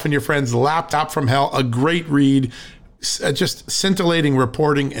yourself and your friends, Laptop from Hell, a great read. Just scintillating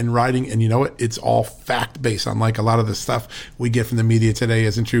reporting and writing. And you know what? It's all fact-based, unlike a lot of the stuff we get from the media today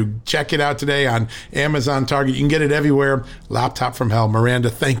isn't true. Check it out today on Amazon, Target. You can get it everywhere. Laptop from Hell. Miranda,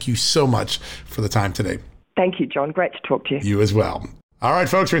 thank you so much for the time today. Thank you, John. Great to talk to you. You as well. All right,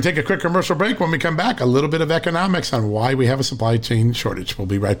 folks, we're going to take a quick commercial break. When we come back, a little bit of economics on why we have a supply chain shortage. We'll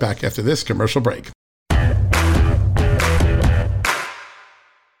be right back after this commercial break.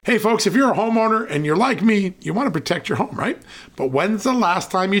 Hey folks, if you're a homeowner and you're like me, you want to protect your home, right? But when's the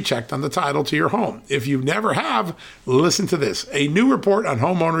last time you checked on the title to your home? If you never have, listen to this. A new report on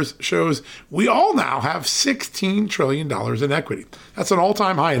homeowners shows we all now have $16 trillion in equity. That's an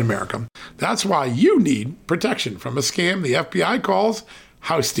all-time high in America. That's why you need protection from a scam the FBI calls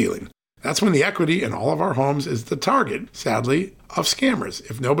house stealing. That's when the equity in all of our homes is the target, sadly, of scammers.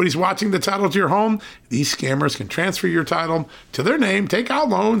 If nobody's watching the title to your home, these scammers can transfer your title to their name, take out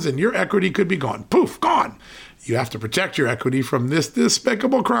loans, and your equity could be gone. Poof, gone. You have to protect your equity from this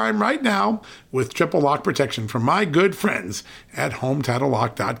despicable crime right now with triple lock protection from my good friends at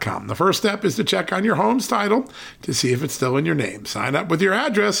HomeTitleLock.com. The first step is to check on your home's title to see if it's still in your name. Sign up with your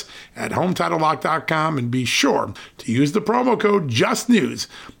address at HomeTitleLock.com and be sure to use the promo code JUSTNEWS.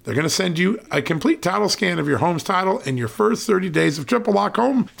 They're going to send you a complete title scan of your home's title and your first 30 days of triple lock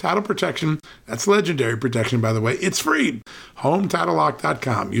home title protection. That's legendary protection, by the way. It's free.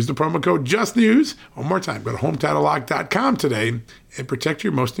 HomeTitleLock.com. Use the promo code JUSTNEWS. One more time, go to HomeTitleLock.com today and protect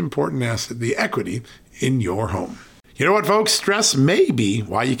your most important asset, the equity in your home. You know what, folks? Stress may be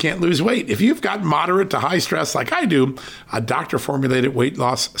why you can't lose weight. If you've got moderate to high stress like I do, a doctor-formulated weight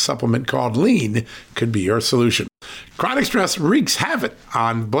loss supplement called Lean could be your solution. Chronic stress wreaks havoc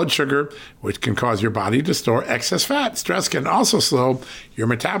on blood sugar, which can cause your body to store excess fat. Stress can also slow your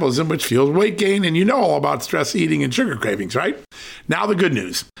metabolism, which fuels weight gain, and you know all about stress eating and sugar cravings, right? Now the good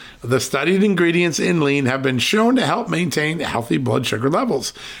news. The studied ingredients in Lean have been shown to help maintain healthy blood sugar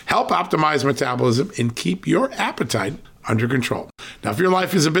levels, help optimize metabolism, and keep your appetite under control. Now, if your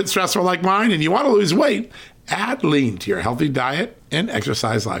life is a bit stressful like mine and you want to lose weight, add Lean to your healthy diet and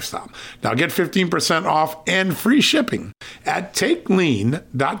exercise lifestyle. Now get 15% off and free shipping at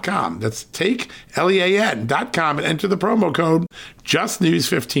takelean.com. That's takelean.com and enter the promo code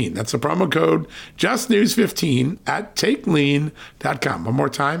JustNews15. That's the promo code JustNews15 at takelean.com. One more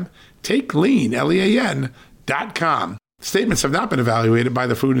time, takelean.com. Statements have not been evaluated by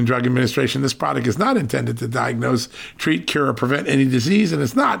the Food and Drug Administration. This product is not intended to diagnose, treat, cure, or prevent any disease, and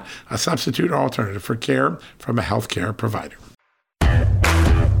it's not a substitute or alternative for care from a healthcare provider.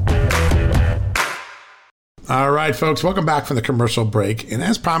 All right, folks, welcome back from the commercial break. And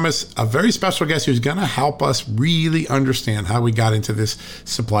as promised, a very special guest who's going to help us really understand how we got into this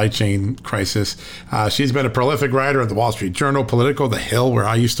supply chain crisis. She's been a prolific writer at the Wall Street Journal, Politico, The Hill, where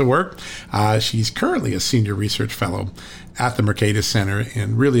I used to work. She's currently a senior research fellow at the Mercatus Center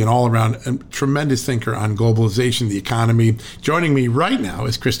and really an all-around tremendous thinker on globalization, the economy. Joining me right now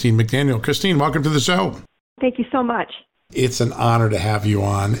is Christine McDaniel. Christine, welcome to the show. Thank you so much. It's an honor to have you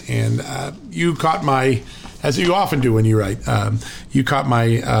on. And you caught my, as you often do when you write, you caught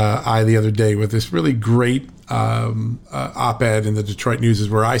my eye the other day with this really great op-ed in the Detroit News is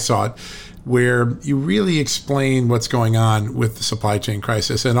where I saw it, where you really explain what's going on with the supply chain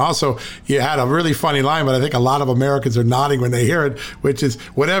crisis. And also, you had a really funny line, but I think a lot of Americans are nodding when they hear it, which is,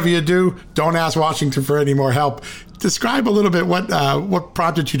 whatever you do, don't ask Washington for any more help. Describe a little bit what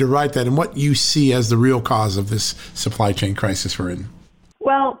prompted you to write that and what you see as the real cause of this supply chain crisis we're in.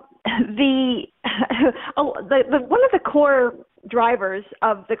 Well, one of the core drivers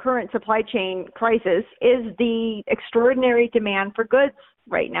of the current supply chain crisis is the extraordinary demand for goods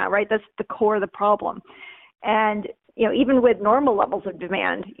right now, right? That's the core of the problem. And, even with normal levels of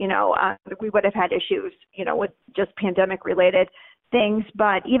demand, we would have had issues, with just pandemic related things.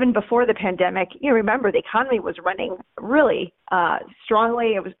 But even before the pandemic, remember the economy was running really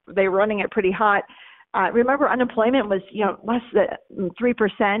strongly. They were running it pretty hot. Remember, unemployment was, less than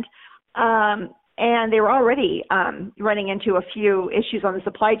 3%. And they were already running into a few issues on the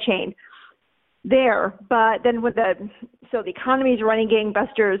supply chain there. But then so the economy is running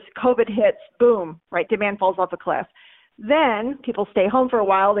gangbusters, COVID hits, boom, right? Demand falls off a cliff. Then people stay home for a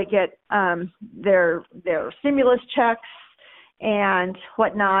while. They get their stimulus checks and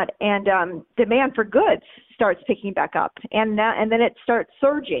whatnot, and demand for goods starts picking back up, and then it starts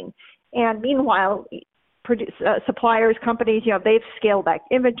surging. And meanwhile, suppliers, companies, they've scaled back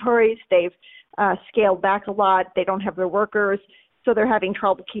inventories, they've scaled back a lot. They don't have their workers, so they're having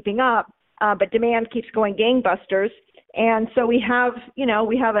trouble keeping up. But demand keeps going gangbusters, and so we have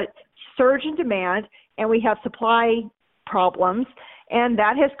a surge in demand, and we have supply problems, and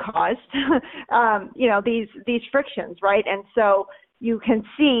that has caused these frictions, right? And so you can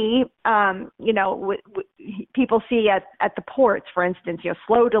see people see at the ports, for instance,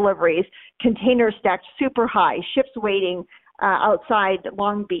 slow deliveries, containers stacked super high, ships waiting outside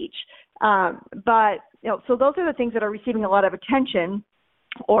Long Beach. But so those are the things that are receiving a lot of attention.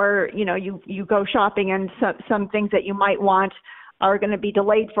 Or you go shopping and some things that you might want are going to be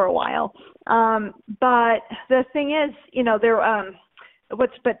delayed for a while. But the thing is,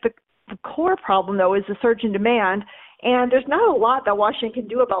 the core problem though is the surge in demand, and there's not a lot that Washington can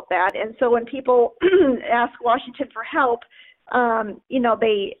do about that. And so when people ask Washington for help,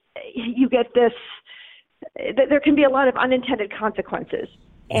 you get this. There can be a lot of unintended consequences.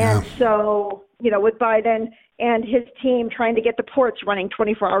 And so, with Biden and his team trying to get the ports running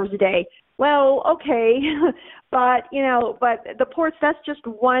 24 hours a day, well, okay, but the ports, that's just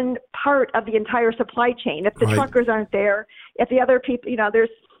one part of the entire supply chain. If the truckers aren't there, if the other people, this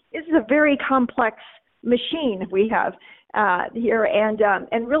is a very complex machine we have here, and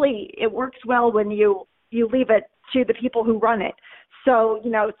really it works well when you leave it to the people who run it. So,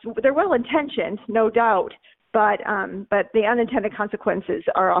 they're well intentioned, no doubt. But the unintended consequences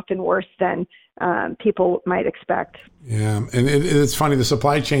are often worse than people might expect. Yeah, and it's funny. The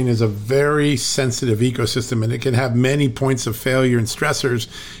supply chain is a very sensitive ecosystem, and it can have many points of failure and stressors.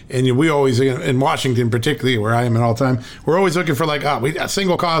 And we always, in Washington particularly, where I am at all time, we're always looking for a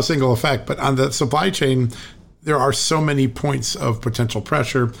single cause, single effect. But on the supply chain, there are so many points of potential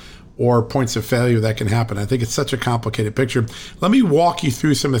pressure or points of failure that can happen. I think it's such a complicated picture. Let me walk you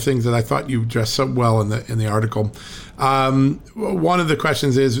through some of the things that I thought you addressed so well in the article. One of the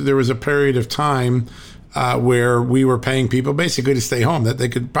questions is, there was a period of time where we were paying people basically to stay home, that they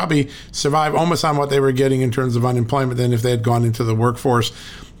could probably survive almost on what they were getting in terms of unemployment than if they had gone into the workforce.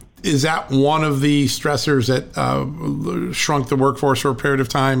 Is that one of the stressors that shrunk the workforce for a period of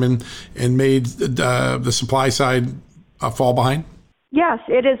time and made the supply side fall behind? Yes,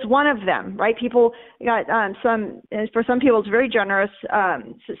 it is one of them, right? People got for some people, it's very generous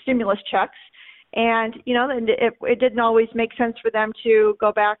stimulus checks. And, it didn't always make sense for them to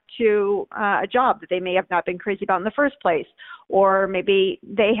go back to a job that they may have not been crazy about in the first place. Or maybe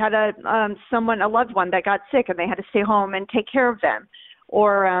they had a loved one that got sick and they had to stay home and take care of them.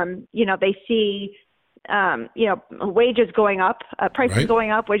 Or, they see wages going up, prices Right.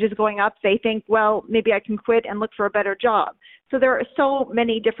 going up, wages going up, they think, well, maybe I can quit and look for a better job. So there are so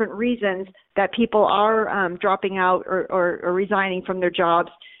many different reasons that people are dropping out or resigning from their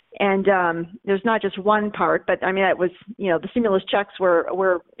jobs. And there's not just one part, but I mean, it was, the stimulus checks were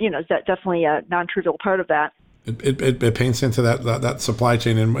definitely a non-trivial part of that. It paints into that supply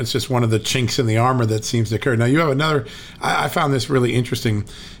chain, and it's just one of the chinks in the armor that seems to occur. Now, you have another, I found this really interesting.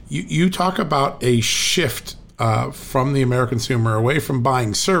 You talk about a shift from the American consumer away from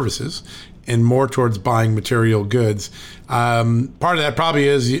buying services and more towards buying material goods. Part of that probably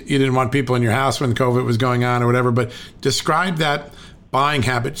is you didn't want people in your house when COVID was going on or whatever, but describe that buying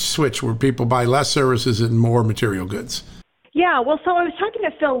habit switch where people buy less services and more material goods. Yeah, well, so I was talking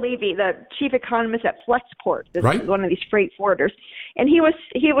to Phil Levy, the chief economist at Flexport, this is one of these freight forwarders, and he was.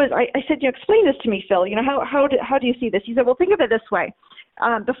 I said, explain this to me, Phil. How do you see this? He said, well, think of it this way.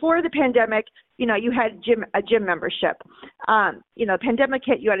 Before the pandemic, you had a gym membership. The pandemic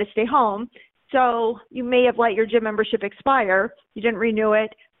hit, you had to stay home, so you may have let your gym membership expire. You didn't renew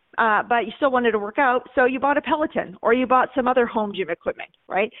it. But you still wanted to work out, so you bought a Peloton, or you bought some other home gym equipment,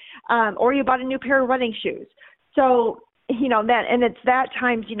 right? Or you bought a new pair of running shoes. So, that, and it's that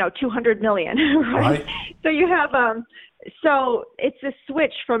times, 200 million, right? So you have, so it's a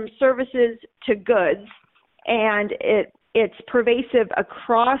switch from services to goods, and it's pervasive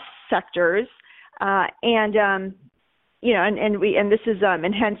across sectors, and this is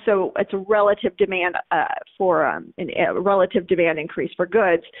and hence so it's a relative demand for a relative demand increase for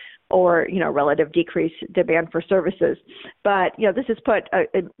goods, or relative decrease demand for services. But this has put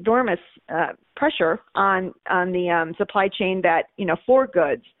enormous pressure on the supply chain that for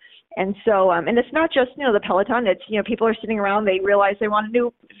goods. And so, and it's not just, the Peloton, it's, people are sitting around, they realize they want a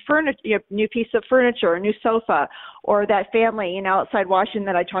new new piece of furniture, a new sofa, or that family, outside Washington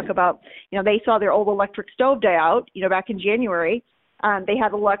that I talk about, they saw their old electric stove die out, back in January. They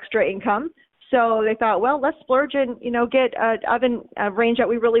had a little extra income. So they thought, well, let's splurge and, get an oven range that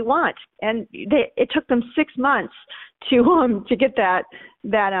we really want. And it took them 6 months to get that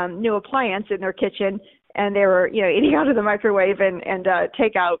new appliance in their kitchen. And they were, eating out of the microwave and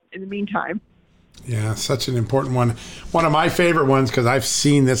takeout in the meantime. Yeah, such an important one. One of my favorite ones, because I've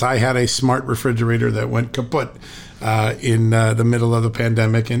seen this. I had a smart refrigerator that went kaput in the middle of the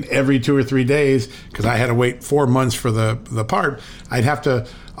pandemic. And every 2 or 3 days, because I had to wait 4 months for the part, I'd have to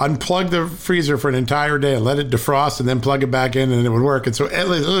unplug the freezer for an entire day and let it defrost and then plug it back in and it would work. And so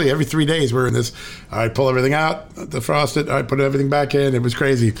literally every 3 days we're in this, all right, pull everything out, defrost it, all right, put everything back in. It was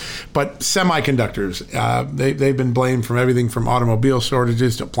crazy. But semiconductors, they've been blamed from everything from automobile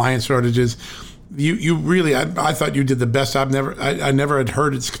shortages to appliance shortages. You really, I thought you did the best. I never had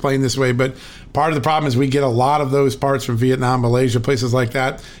heard it explained this way, but part of the problem is we get a lot of those parts from Vietnam, Malaysia, places like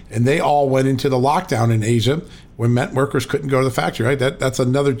that, and they all went into the lockdown in Asia when workers couldn't go to the factory, right? That's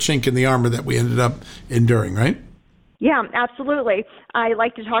another chink in the armor that we ended up enduring, right? Yeah, absolutely. I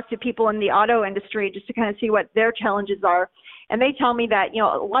like to talk to people in the auto industry just to kind of see what their challenges are. And they tell me that,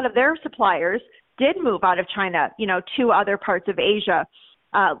 a lot of their suppliers did move out of China, to other parts of Asia.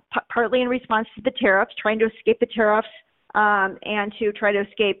 Partly in response to the tariffs, trying to escape the tariffs, and to try to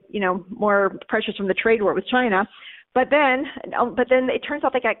escape, more pressures from the trade war with China. But then it turns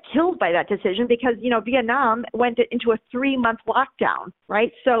out they got killed by that decision because, Vietnam went into a 3-month lockdown,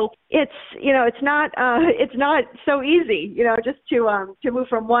 right? So it's not so easy, just to move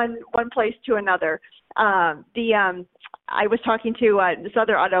from one place to another. I was talking to this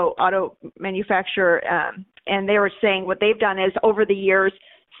other auto manufacturer, and they were saying what they've done is over the years,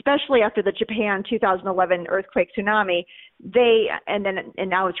 especially after the Japan 2011 earthquake tsunami, and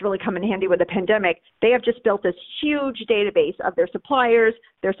now it's really come in handy with the pandemic, they have just built this huge database of their suppliers,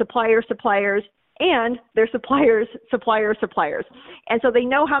 their suppliers, and their suppliers. And so they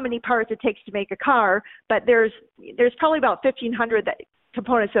know how many parts it takes to make a car, but there's probably about 1,500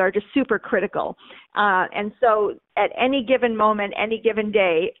 components that are just super critical. And so at any given moment, any given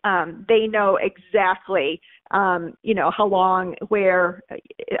day, they know exactly, how long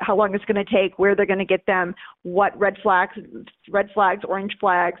it's going to take, where they're going to get them, what red flags, orange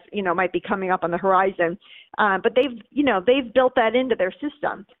flags, might be coming up on the horizon. But they've built that into their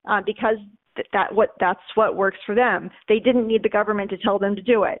system because that's what works for them. They didn't need the government to tell them to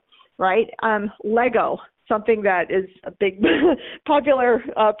do it, right? Lego, something that is a big popular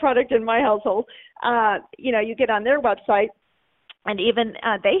product in my household. You get on their website, and even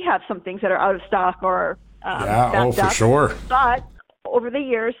they have some things that are out of stock or backed for up. sure. But over the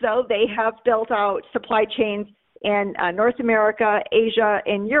years, though, they have built out supply chains in North America, Asia,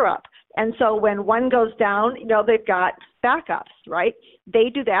 and Europe. And so when one goes down, they've got backups, right?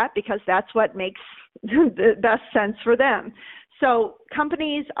 They do that because that's what makes the best sense for them. So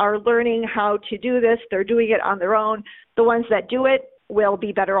companies are learning how to do this. They're doing it on their own. The ones that do it will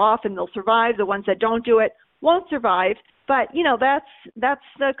be better off and they'll survive. The ones that don't do it won't survive. But, that's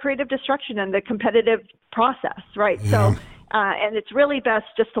the creative destruction and the competitive process, right? Yeah. So, and it's really best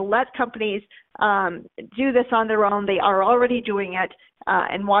just to let companies do this on their own. They are already doing it,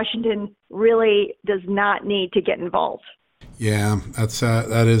 and Washington really does not need to get involved. Yeah,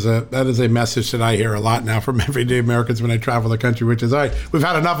 that is a message that I hear a lot now from everyday Americans when I travel the country, which is, all right, we've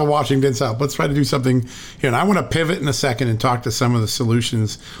had enough of Washington South. Let's try to do something here. And I want to pivot in a second and talk to some of the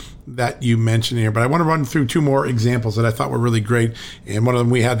solutions that you mentioned here. But I want to run through two more examples that I thought were really great. And one of them,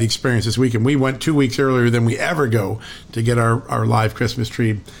 we had the experience this week, and we went 2 weeks earlier than we ever go to get our live Christmas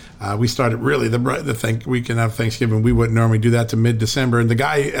tree. We started really the weekend of Thanksgiving. We wouldn't normally do that to mid-December. And the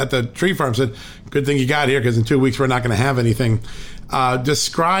guy at the tree farm said, good thing you got here, because in 2 weeks we're not going to have anything.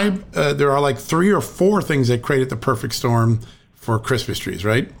 Describe, there are like 3 or 4 things that created the perfect storm for Christmas trees,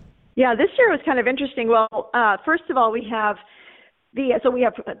 right? Yeah, this year was kind of interesting. Well, first of all, we have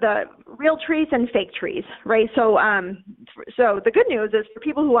the real trees and fake trees, right? So the good news is for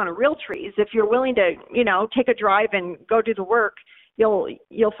people who want real trees, if you're willing to, take a drive and go do the work,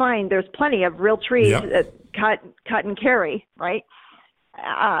 you'll find there's plenty of real trees that cut and carry, right?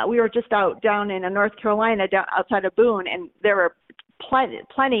 We were just down in North Carolina, outside of Boone, and there were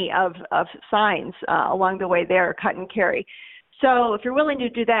plenty of signs along the way there, cut and carry. So if you're willing to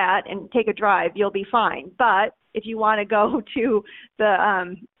do that and take a drive, you'll be fine. But if you want to go to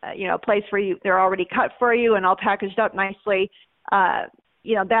the place where they're already cut for you and all packaged up nicely,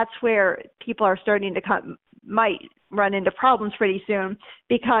 that's where people are starting to might run into problems pretty soon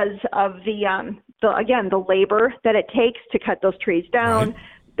because of the labor that it takes to cut those trees down,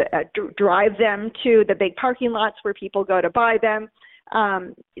 right. Drive them to the big parking lots where people go to buy them.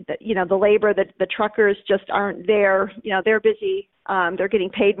 The labor that the truckers just aren't there. They're busy. They're getting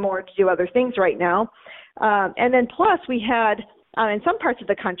paid more to do other things right now. And then plus we had in some parts of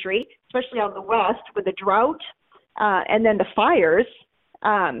the country, especially out in the West with the drought and then the fires,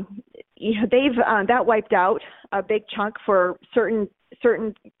 that wiped out a big chunk for certain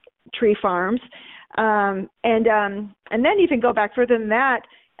tree farms. And then even go back further than that,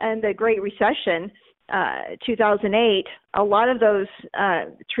 and the Great Recession, 2008, a lot of those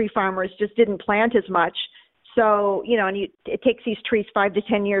tree farmers just didn't plant as much. So, it takes these trees 5 to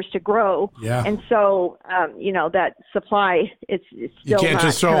 10 years to grow. Yeah. And so, that supply, it's still you can't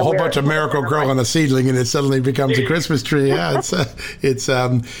just throw a whole bunch of Miracle-Gro on a seedling and it suddenly becomes a Christmas tree. Yeah, it's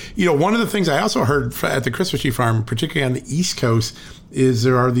one of the things I also heard at the Christmas tree farm, particularly on the East Coast, is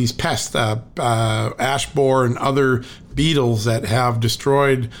there are these pests, ash borer and other beetles that have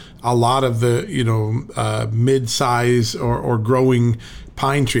destroyed a lot of the, mid-size or growing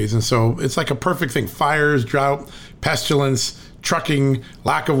pine trees. And so it's like a perfect thing. Fires, drought, pestilence, trucking,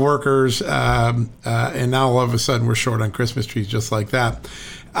 lack of workers. And now all of a sudden we're short on Christmas trees just like that.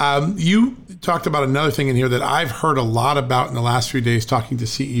 You talked about another thing in here that I've heard a lot about in the last few days talking to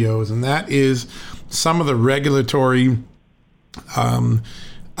CEOs, and that is some of the regulatory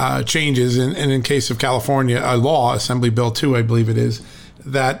changes. And in case of California, a law, Assembly Bill 2, I believe it is,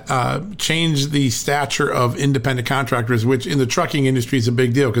 that changed the stature of independent contractors, which in the trucking industry is a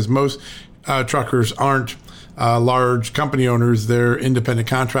big deal because most truckers aren't large company owners. They're independent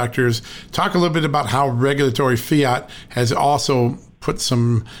contractors. Talk a little bit about how regulatory fiat has also put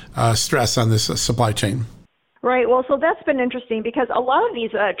some stress on this supply chain. Right. Well, so that's been interesting because a lot of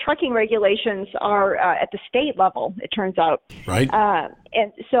these trucking regulations are at the state level, it turns out. Right.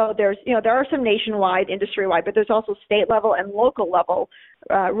 And so there are some nationwide, industry-wide, but there's also state level and local level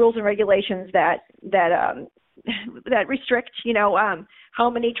rules and regulations that restrict, how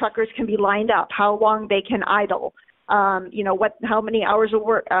many truckers can be lined up, how long they can idle, how many hours of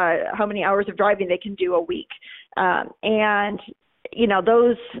work, how many hours of driving they can do a week, and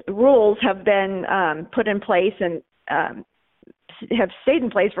those rules have been put in place and have stayed in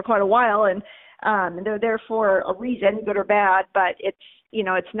place for quite a while, and they're there for a reason, good or bad. But it's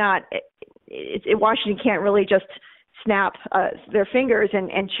not. Washington can't really just snap their fingers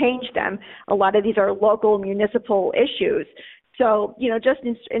and change them. A lot of these are local municipal issues. So just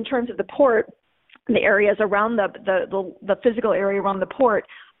in terms of the port, the areas around the physical area around the port,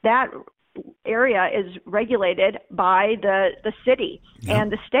 that area is regulated by the city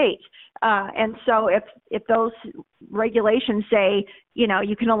and the state. And so if those regulations say,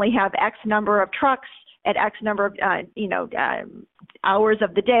 you can only have X number of trucks at X number of, hours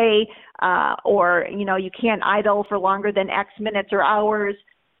of the day, or, you can't idle for longer than X minutes or hours,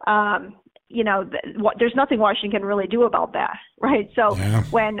 there's nothing Washington can really do about that. Right. So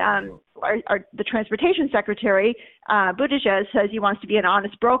when the transportation secretary, Buttigieg, says he wants to be an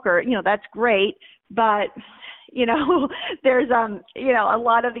honest broker. That's great, but there's a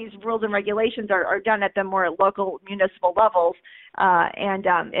lot of these rules and regulations are done at the more local municipal levels, and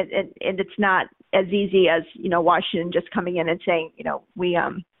it's not as easy as Washington just coming in and saying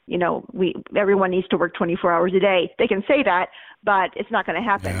everyone needs to work 24 hours a day. They can say that, but it's not going to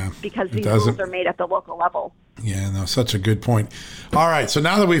happen because these rules are made at the local level. Yeah, no, such a good point. All right, so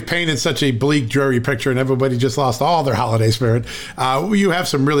now that we've painted such a bleak, dreary picture and everybody just lost all their holiday spirit, you have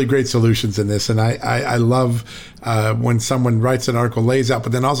some really great solutions in this. And I love when someone writes an article, lays out,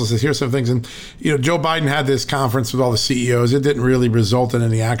 but then also says, here's some things. And, Joe Biden had this conference with all the CEOs. It didn't really result in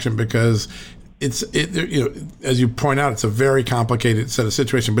any action because as you point out, it's a very complicated set of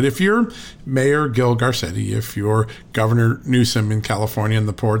situations. But if you're Mayor Gil Garcetti, if you're Governor Newsom in California and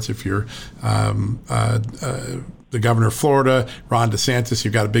the ports, if you're the governor of Florida, Ron DeSantis,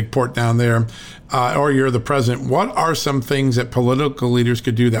 you've got a big port down there, or you're the president, what are some things that political leaders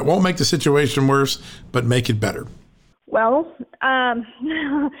could do that won't make the situation worse, but make it better? Well, anything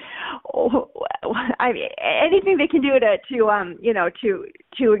they can do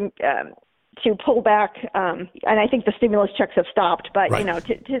to pull back, and I think the stimulus checks have stopped, but right.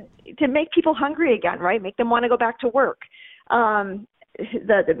 To make people hungry again, right? Make them want to go back to work. So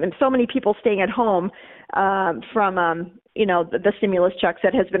many people staying at home from the stimulus checks,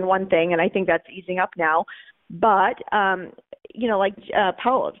 that has been one thing, and I think that's easing up now. But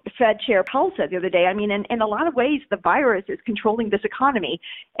Fed Chair Powell said the other day, in a lot of ways, the virus is controlling this economy,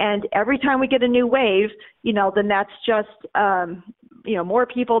 and every time we get a new wave, then that's just more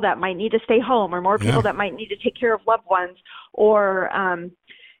people that might need to stay home, or more people that might need to take care of loved ones, or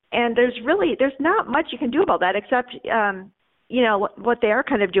and there's not much you can do about that except what they are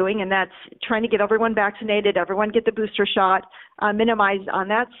kind of doing, and that's trying to get everyone vaccinated, everyone get the booster shot, minimize on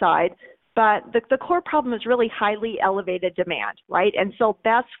that side. But the core problem is really highly elevated demand, right? And so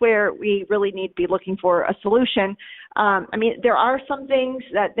that's where we really need to be looking for a solution. There are some things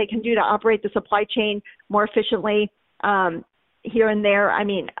that they can do to operate the supply chain more efficiently here and there.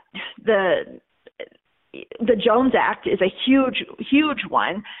 The Jones Act is a huge, huge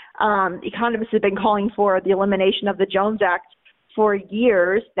one. Economists have been calling for the elimination of the Jones Act for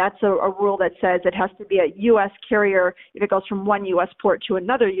years. That's a rule that says it has to be a U.S. carrier if it goes from one U.S. port to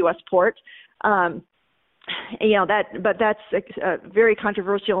another U.S. port. But that's very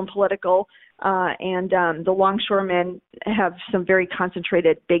controversial and political. And the longshoremen have some very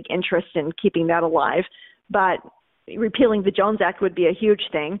concentrated big interest in keeping that alive. But repealing the Jones Act would be a huge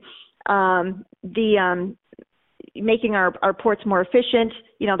thing. Making our ports more efficient,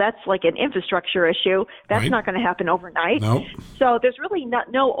 that's like an infrastructure issue. That's not going to happen overnight. Nope. So there's really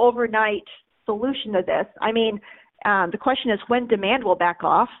no overnight solution to this. The question is when demand will back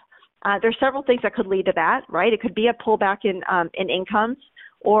off. There's several things that could lead to that, right? It could be a pullback in incomes,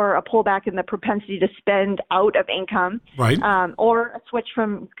 or a pullback in the propensity to spend out of income, right? Or a switch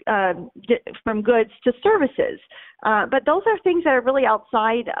from goods to services. But those are things that are really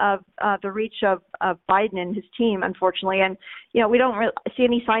outside of the reach of Biden and his team, unfortunately. And, we don't really see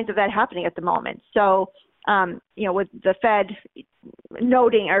any signs of that happening at the moment. So, with the Fed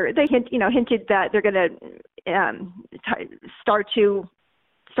noting, or they hinted that they're going to start to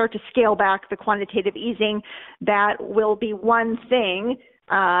scale back the quantitative easing, that will be one thing.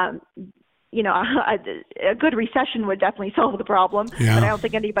 A good recession would definitely solve the problem, but I don't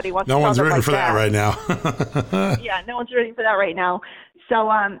think anybody wants to solve it like that. No one's ready for that right now. Yeah, no one's ready for that right now.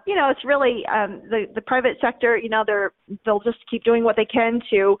 So, it's really the private sector, they'll just keep doing what they can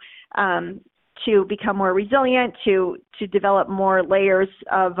to become more resilient, to develop more layers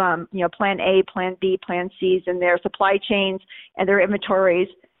of, plan A, plan B, plan C's in their supply chains and their inventories.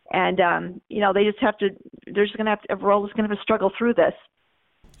 And, they just have to, everyone is going to have to struggle through this.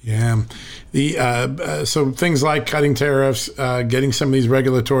 Yeah. So things like cutting tariffs, getting some of these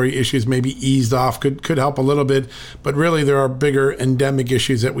regulatory issues maybe eased off could help a little bit. But really, there are bigger endemic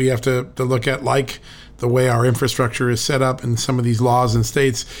issues that we have to look at, like the way our infrastructure is set up and some of these laws in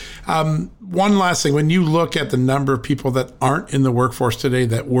states. One last thing, when you look at the number of people that aren't in the workforce today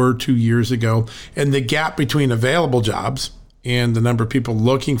that were 2 years ago, and the gap between available jobs and the number of people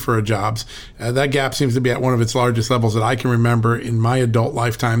looking for jobs, that gap seems to be at one of its largest levels that I can remember in my adult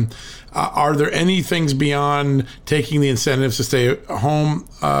lifetime. Are there any things beyond taking the incentives to stay home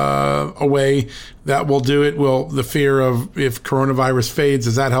away that will do it? Will the fear of if coronavirus fades,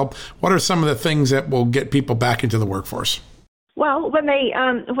 does that help? What are some of the things that will get people back into the workforce? Well, when they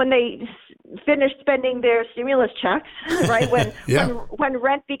finish spending their stimulus checks, right? When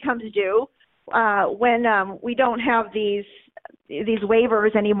rent becomes due, when we don't have these these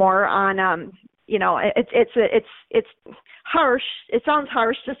waivers anymore on, it's harsh. It sounds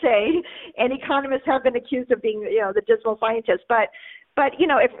harsh to say, and economists have been accused of being, the dismal scientists. But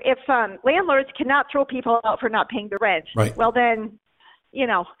if landlords cannot throw people out for not paying the rent, right. Well then,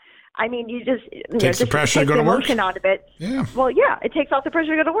 I mean, you just takes the pressure to go to work. Out of it. Yeah. Well, yeah, it takes off the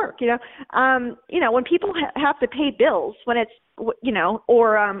pressure to go to work. When people have to pay bills, when it's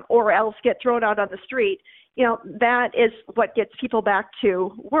or else get thrown out on the street, that is what gets people back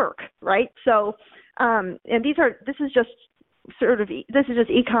to work, right? So, and this is just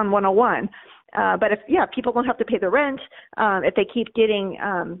econ 101. But if people don't have to pay the rent, if they keep getting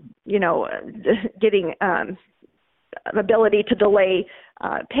ability to delay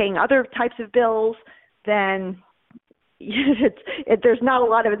paying other types of bills, then there's not a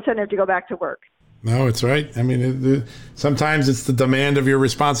lot of incentive to go back to work. No, it's right. I mean, sometimes it's the demand of your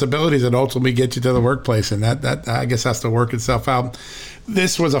responsibilities that ultimately get you to the workplace, and that I guess has to work itself out.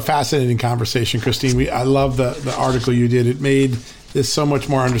 This was a fascinating conversation, Christine. I love the article you did. It made this so much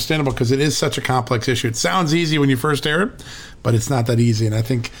more understandable because it is such a complex issue. It sounds easy when you first hear it, but it's not that easy. And I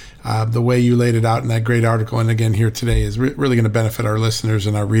think the way you laid it out in that great article, and again here today, is really going to benefit our listeners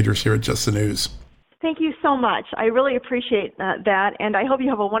and our readers here at Just the News. Thank you so much. I really appreciate that, and I hope you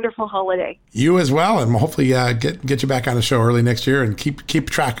have a wonderful holiday. You as well, and we'll hopefully get you back on the show early next year and keep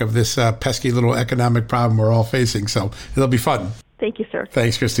track of this pesky little economic problem we're all facing. So it'll be fun. Thank you, sir.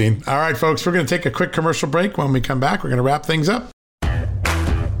 Thanks, Christine. All right, folks, we're going to take a quick commercial break. When we come back, we're going to wrap things up.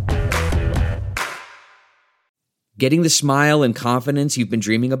 Getting the smile and confidence you've been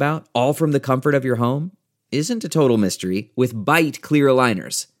dreaming about, all from the comfort of your home, isn't a total mystery with Byte clear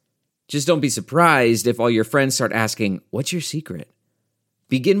aligners. Just don't be surprised if all your friends start asking, "What's your secret?"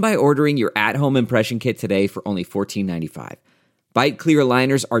 Begin by ordering your at-home impression kit today for only $14.95. Byte clear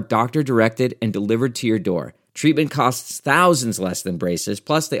aligners are doctor-directed and delivered to your door. Treatment costs thousands less than braces,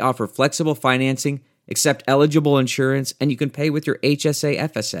 plus they offer flexible financing, accept eligible insurance, and you can pay with your HSA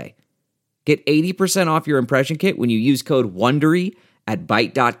FSA. Get 80% off your impression kit when you use code WONDERY at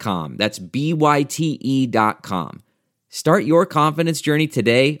Byte.com. That's BYTE.com. Start your confidence journey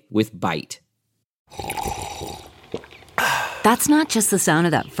today with Byte. That's not just the sound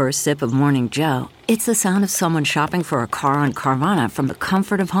of that first sip of Morning Joe. It's the sound of someone shopping for a car on Carvana from the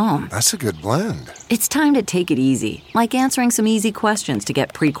comfort of home. That's a good blend. It's time to take it easy, like answering some easy questions to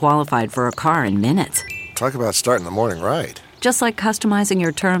get pre-qualified for a car in minutes. Talk about starting the morning right. Just like customizing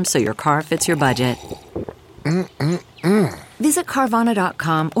your terms so your car fits your budget. Visit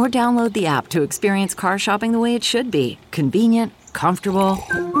Carvana.com or download the app to experience car shopping the way it should be. Convenient, comfortable.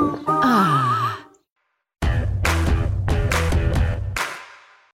 Ah.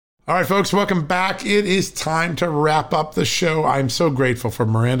 All right, folks, welcome back. It is time to wrap up the show. I'm so grateful for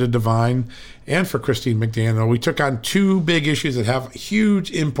Miranda Devine and for Christine McDaniel. We took on two big issues that have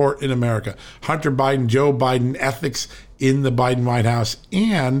huge import in America: Hunter Biden, Joe Biden, ethics in the Biden White House,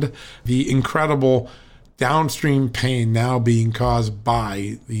 and the incredible downstream pain now being caused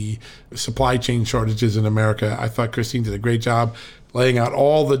by the supply chain shortages in America. I thought Christine did a great job laying out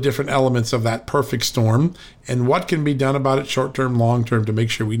all the different elements of that perfect storm and what can be done about it short-term, long-term to make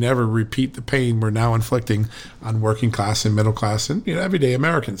sure we never repeat the pain we're now inflicting on working class and middle class and everyday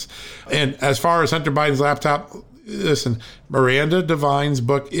Americans. And as far as Hunter Biden's laptop, listen, Miranda Devine's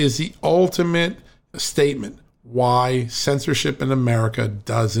book is the ultimate statement why censorship in America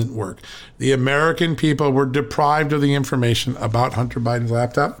doesn't work. The American people were deprived of the information about Hunter Biden's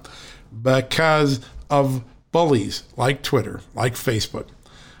laptop because of bullies like Twitter, like Facebook,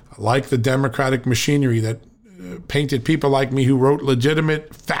 like the Democratic machinery that painted people like me who wrote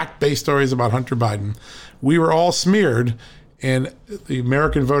legitimate fact-based stories about Hunter Biden. We were all smeared, and the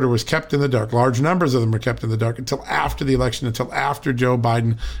American voter was kept in the dark. Large numbers of them were kept in the dark until after the election, until after Joe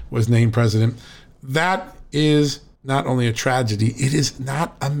Biden was named president. That is not only a tragedy, it is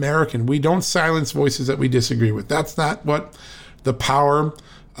not American. We don't silence voices that we disagree with. That's not what the power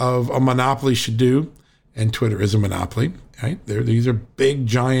of a monopoly should do. And Twitter is a monopoly, right? These are big,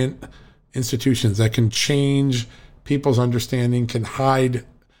 giant institutions that can change people's understanding, can hide,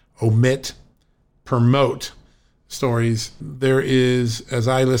 omit, promote stories. There is, as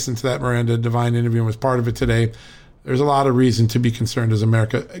I listened to that Miranda Devine interview and was part of it today, there's a lot of reason to be concerned as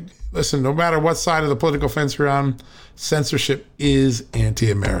America. Listen, no matter what side of the political fence you're on, censorship is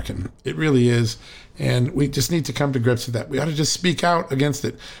anti-American. It really is. And we just need to come to grips with that. We ought to just speak out against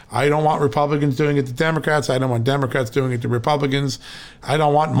it. I don't want Republicans doing it to Democrats. I don't want Democrats doing it to Republicans. I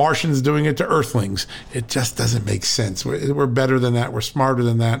don't want Martians doing it to Earthlings. It just doesn't make sense. We're better than that. We're smarter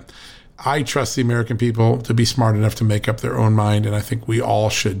than that. I trust the American people to be smart enough to make up their own mind, and I think we all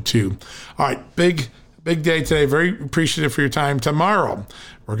should too. All right, big Big day today. Very appreciative for your time. Tomorrow,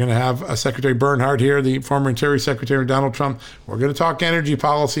 we're going to have Secretary Bernhardt here, the former Interior Secretary of Donald Trump. We're going to talk energy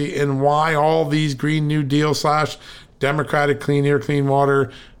policy and why all these Green New Deal / Democratic clean air, clean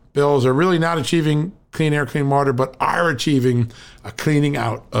water bills are really not achieving clean air, clean water, but are achieving a cleaning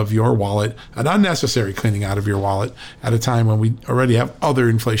out of your wallet, an unnecessary cleaning out of your wallet at a time when we already have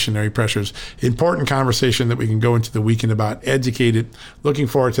other inflationary pressures. Important conversation that we can go into the weekend about, educated. Looking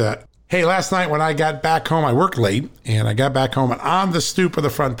forward to that. Hey, last night when I got back home, I worked late, and I got back home, and on the stoop of the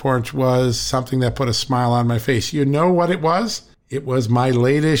front porch was something that put a smile on my face. You know what it was? It was my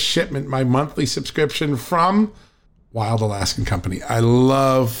latest shipment, my monthly subscription from Wild Alaskan Company. I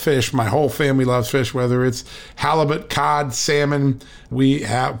love fish. My whole family loves fish, whether it's halibut, cod, salmon. We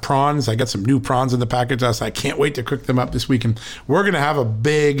have prawns. I got some new prawns in the package. I can't wait to cook them up this weekend. We're going to have a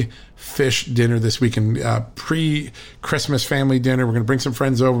big fish dinner this weekend, pre-Christmas family dinner. We're going to bring some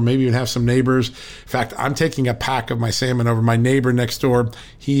friends over, maybe even have some neighbors. In fact, I'm taking a pack of my salmon over. My neighbor next door,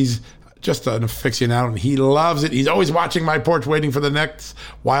 he's just an aficionado, and he loves it. He's always watching my porch, waiting for the next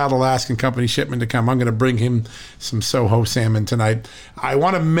Wild Alaskan Company shipment to come. I'm going to bring him some Soho salmon tonight. I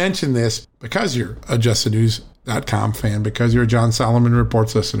want to mention this because you're a JustTheNews.com fan, because you're a John Solomon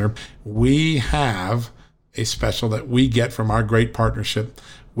Reports listener. We have a special that we get from our great partnership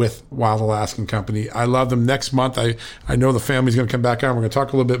with Wild Alaskan Company. I love them. Next month, I know the family's going to come back on. We're going to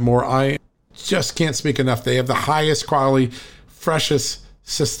talk a little bit more. I just can't speak enough. They have the highest quality, freshest,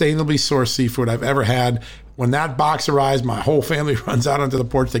 sustainably sourced seafood I've ever had. When that box arrives, my whole family runs out onto the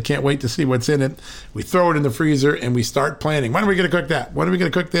porch. They can't wait to see what's in it. We throw it in the freezer and we start planning. When are we going to cook that? When are we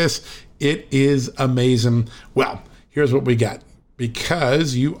going to cook this? It is amazing. Well, here's what we got.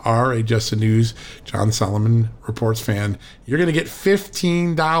 Because you are a Just the News John Solomon Reports fan, you're going to get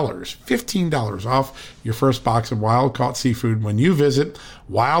 $15 off your first box of wild caught seafood when you visit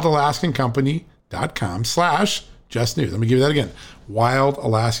wildalaskancompany.com/justnews. Let me give you that again.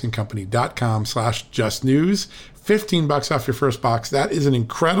 wildalaskancompany.com/justnews. $15 off your first box. That is an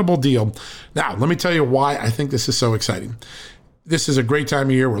incredible deal. Now, let me tell you why I think this is so exciting. This is a great time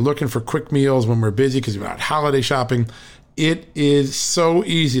of year. We're looking for quick meals when we're busy because we're out holiday shopping. It is so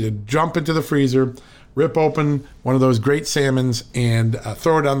easy to jump into the freezer, rip open one of those great salmons and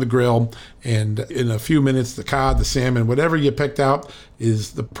throw it on the grill. And in a few minutes, the cod, the salmon, whatever you picked out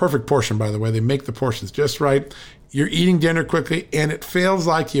is the perfect portion, by the way. They make the portions just right. You're eating dinner quickly, and it feels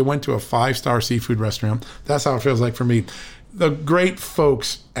like you went to a 5-star seafood restaurant. That's how it feels like for me. The great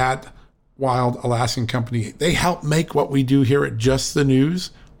folks at Wild Alaskan Company, they help make what we do here at Just the News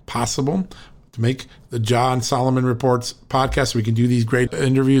possible, to make the John Solomon Reports podcast so we can do these great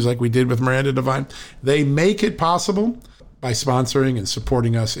interviews like we did with Miranda Devine. They make it possible by sponsoring and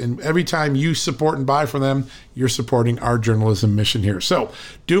supporting us. And every time you support and buy from them, you're supporting our journalism mission here. So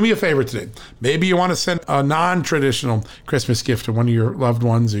do me a favor today. Maybe you want to send a non-traditional Christmas gift to one of your loved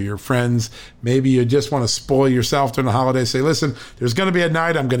ones or your friends. Maybe you just want to spoil yourself during the holidays. Say, listen, there's going to be a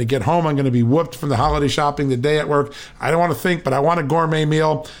night I'm going to get home. I'm going to be whooped from the holiday shopping the day at work. I don't want to think, but I want a gourmet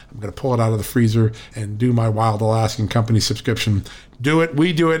meal. I'm going to pull it out of the freezer and do my Wild Alaskan Company subscription. Do it.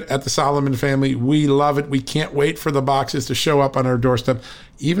 We do it at the Solomon family. We love it. We can't wait for the boxes to show up on our doorstep.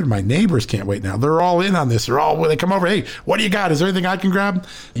 Even my neighbors can't wait now. They're all in on this. They come over. Hey, what do you got? Is there anything I can grab?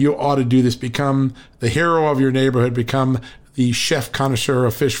 You ought to do this. Become the hero of your neighborhood. Become the chef connoisseur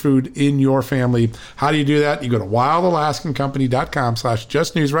of fish food in your family. How do you do that? You go to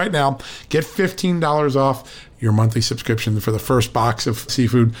wildalaskancompany.com/justnews right now. Get $15 off your monthly subscription for the first box of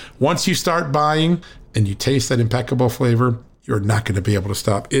seafood. Once you start buying and you taste that impeccable flavor, you're not going to be able to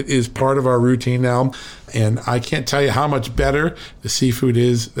stop. It is part of our routine now, and I can't tell you how much better the seafood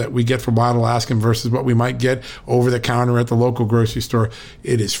is that we get from Wild Alaskan versus what we might get over the counter at the local grocery store.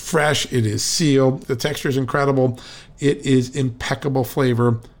 It is fresh. It is sealed. The texture is incredible. It is impeccable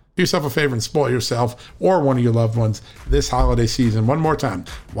flavor. Do yourself a favor and spoil yourself or one of your loved ones this holiday season. One more time,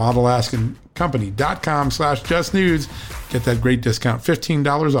 wildalaskancompany.com/justnews. Get that great discount,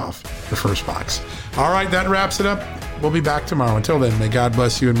 $15 off your first box. All right, that wraps it up. We'll be back tomorrow. Until then, may God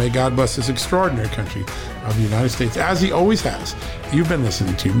bless you and may God bless this extraordinary country of the United States, as he always has. You've been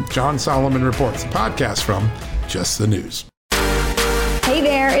listening to John Solomon Reports, the podcast from Just the News. Hey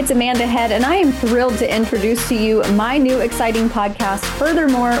there, it's Amanda Head, and I am thrilled to introduce to you my new exciting podcast,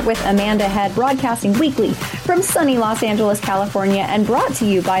 Furthermore with Amanda Head, broadcasting weekly from sunny Los Angeles, California, and brought to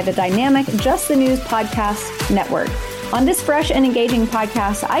you by the dynamic Just the News Podcast Network. On this fresh and engaging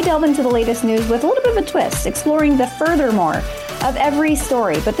podcast, I delve into the latest news with a little bit of a twist, exploring the furthermore of every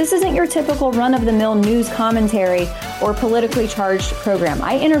story. But this isn't your typical run-of-the-mill news commentary or politically charged program.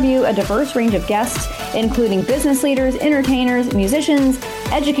 I interview a diverse range of guests, including business leaders, entertainers, musicians,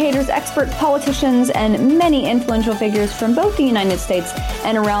 educators, experts, politicians, and many influential figures from both the United States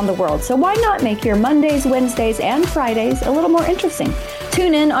and around the world. So why not make your Mondays, Wednesdays, and Fridays a little more interesting?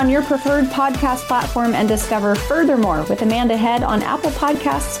 Tune in on your preferred podcast platform and discover Furthermore with Amanda Head on Apple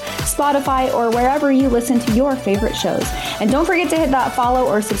Podcasts, Spotify, or wherever you listen to your favorite shows. And don't forget to hit that follow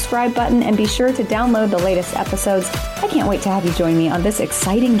or subscribe button and be sure to download the latest episodes. I can't wait to have you join me on this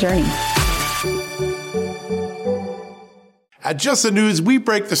exciting journey. At Just the News, we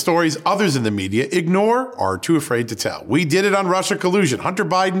break the stories others in the media ignore or are too afraid to tell. We did it on Russia collusion, Hunter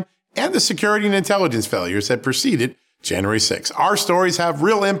Biden, and the security and intelligence failures that preceded January 6th. Our stories have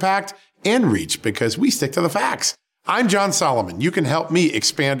real impact and reach because we stick to the facts. I'm John Solomon. You can help me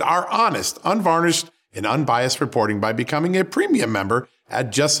expand our honest, unvarnished, and unbiased reporting by becoming a premium member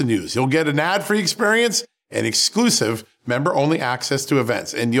at Just the News. You'll get an ad-free experience and exclusive member-only access to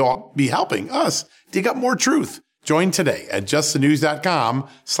events, and you'll be helping us dig up more truth. Join today at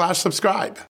justthenews.com/subscribe.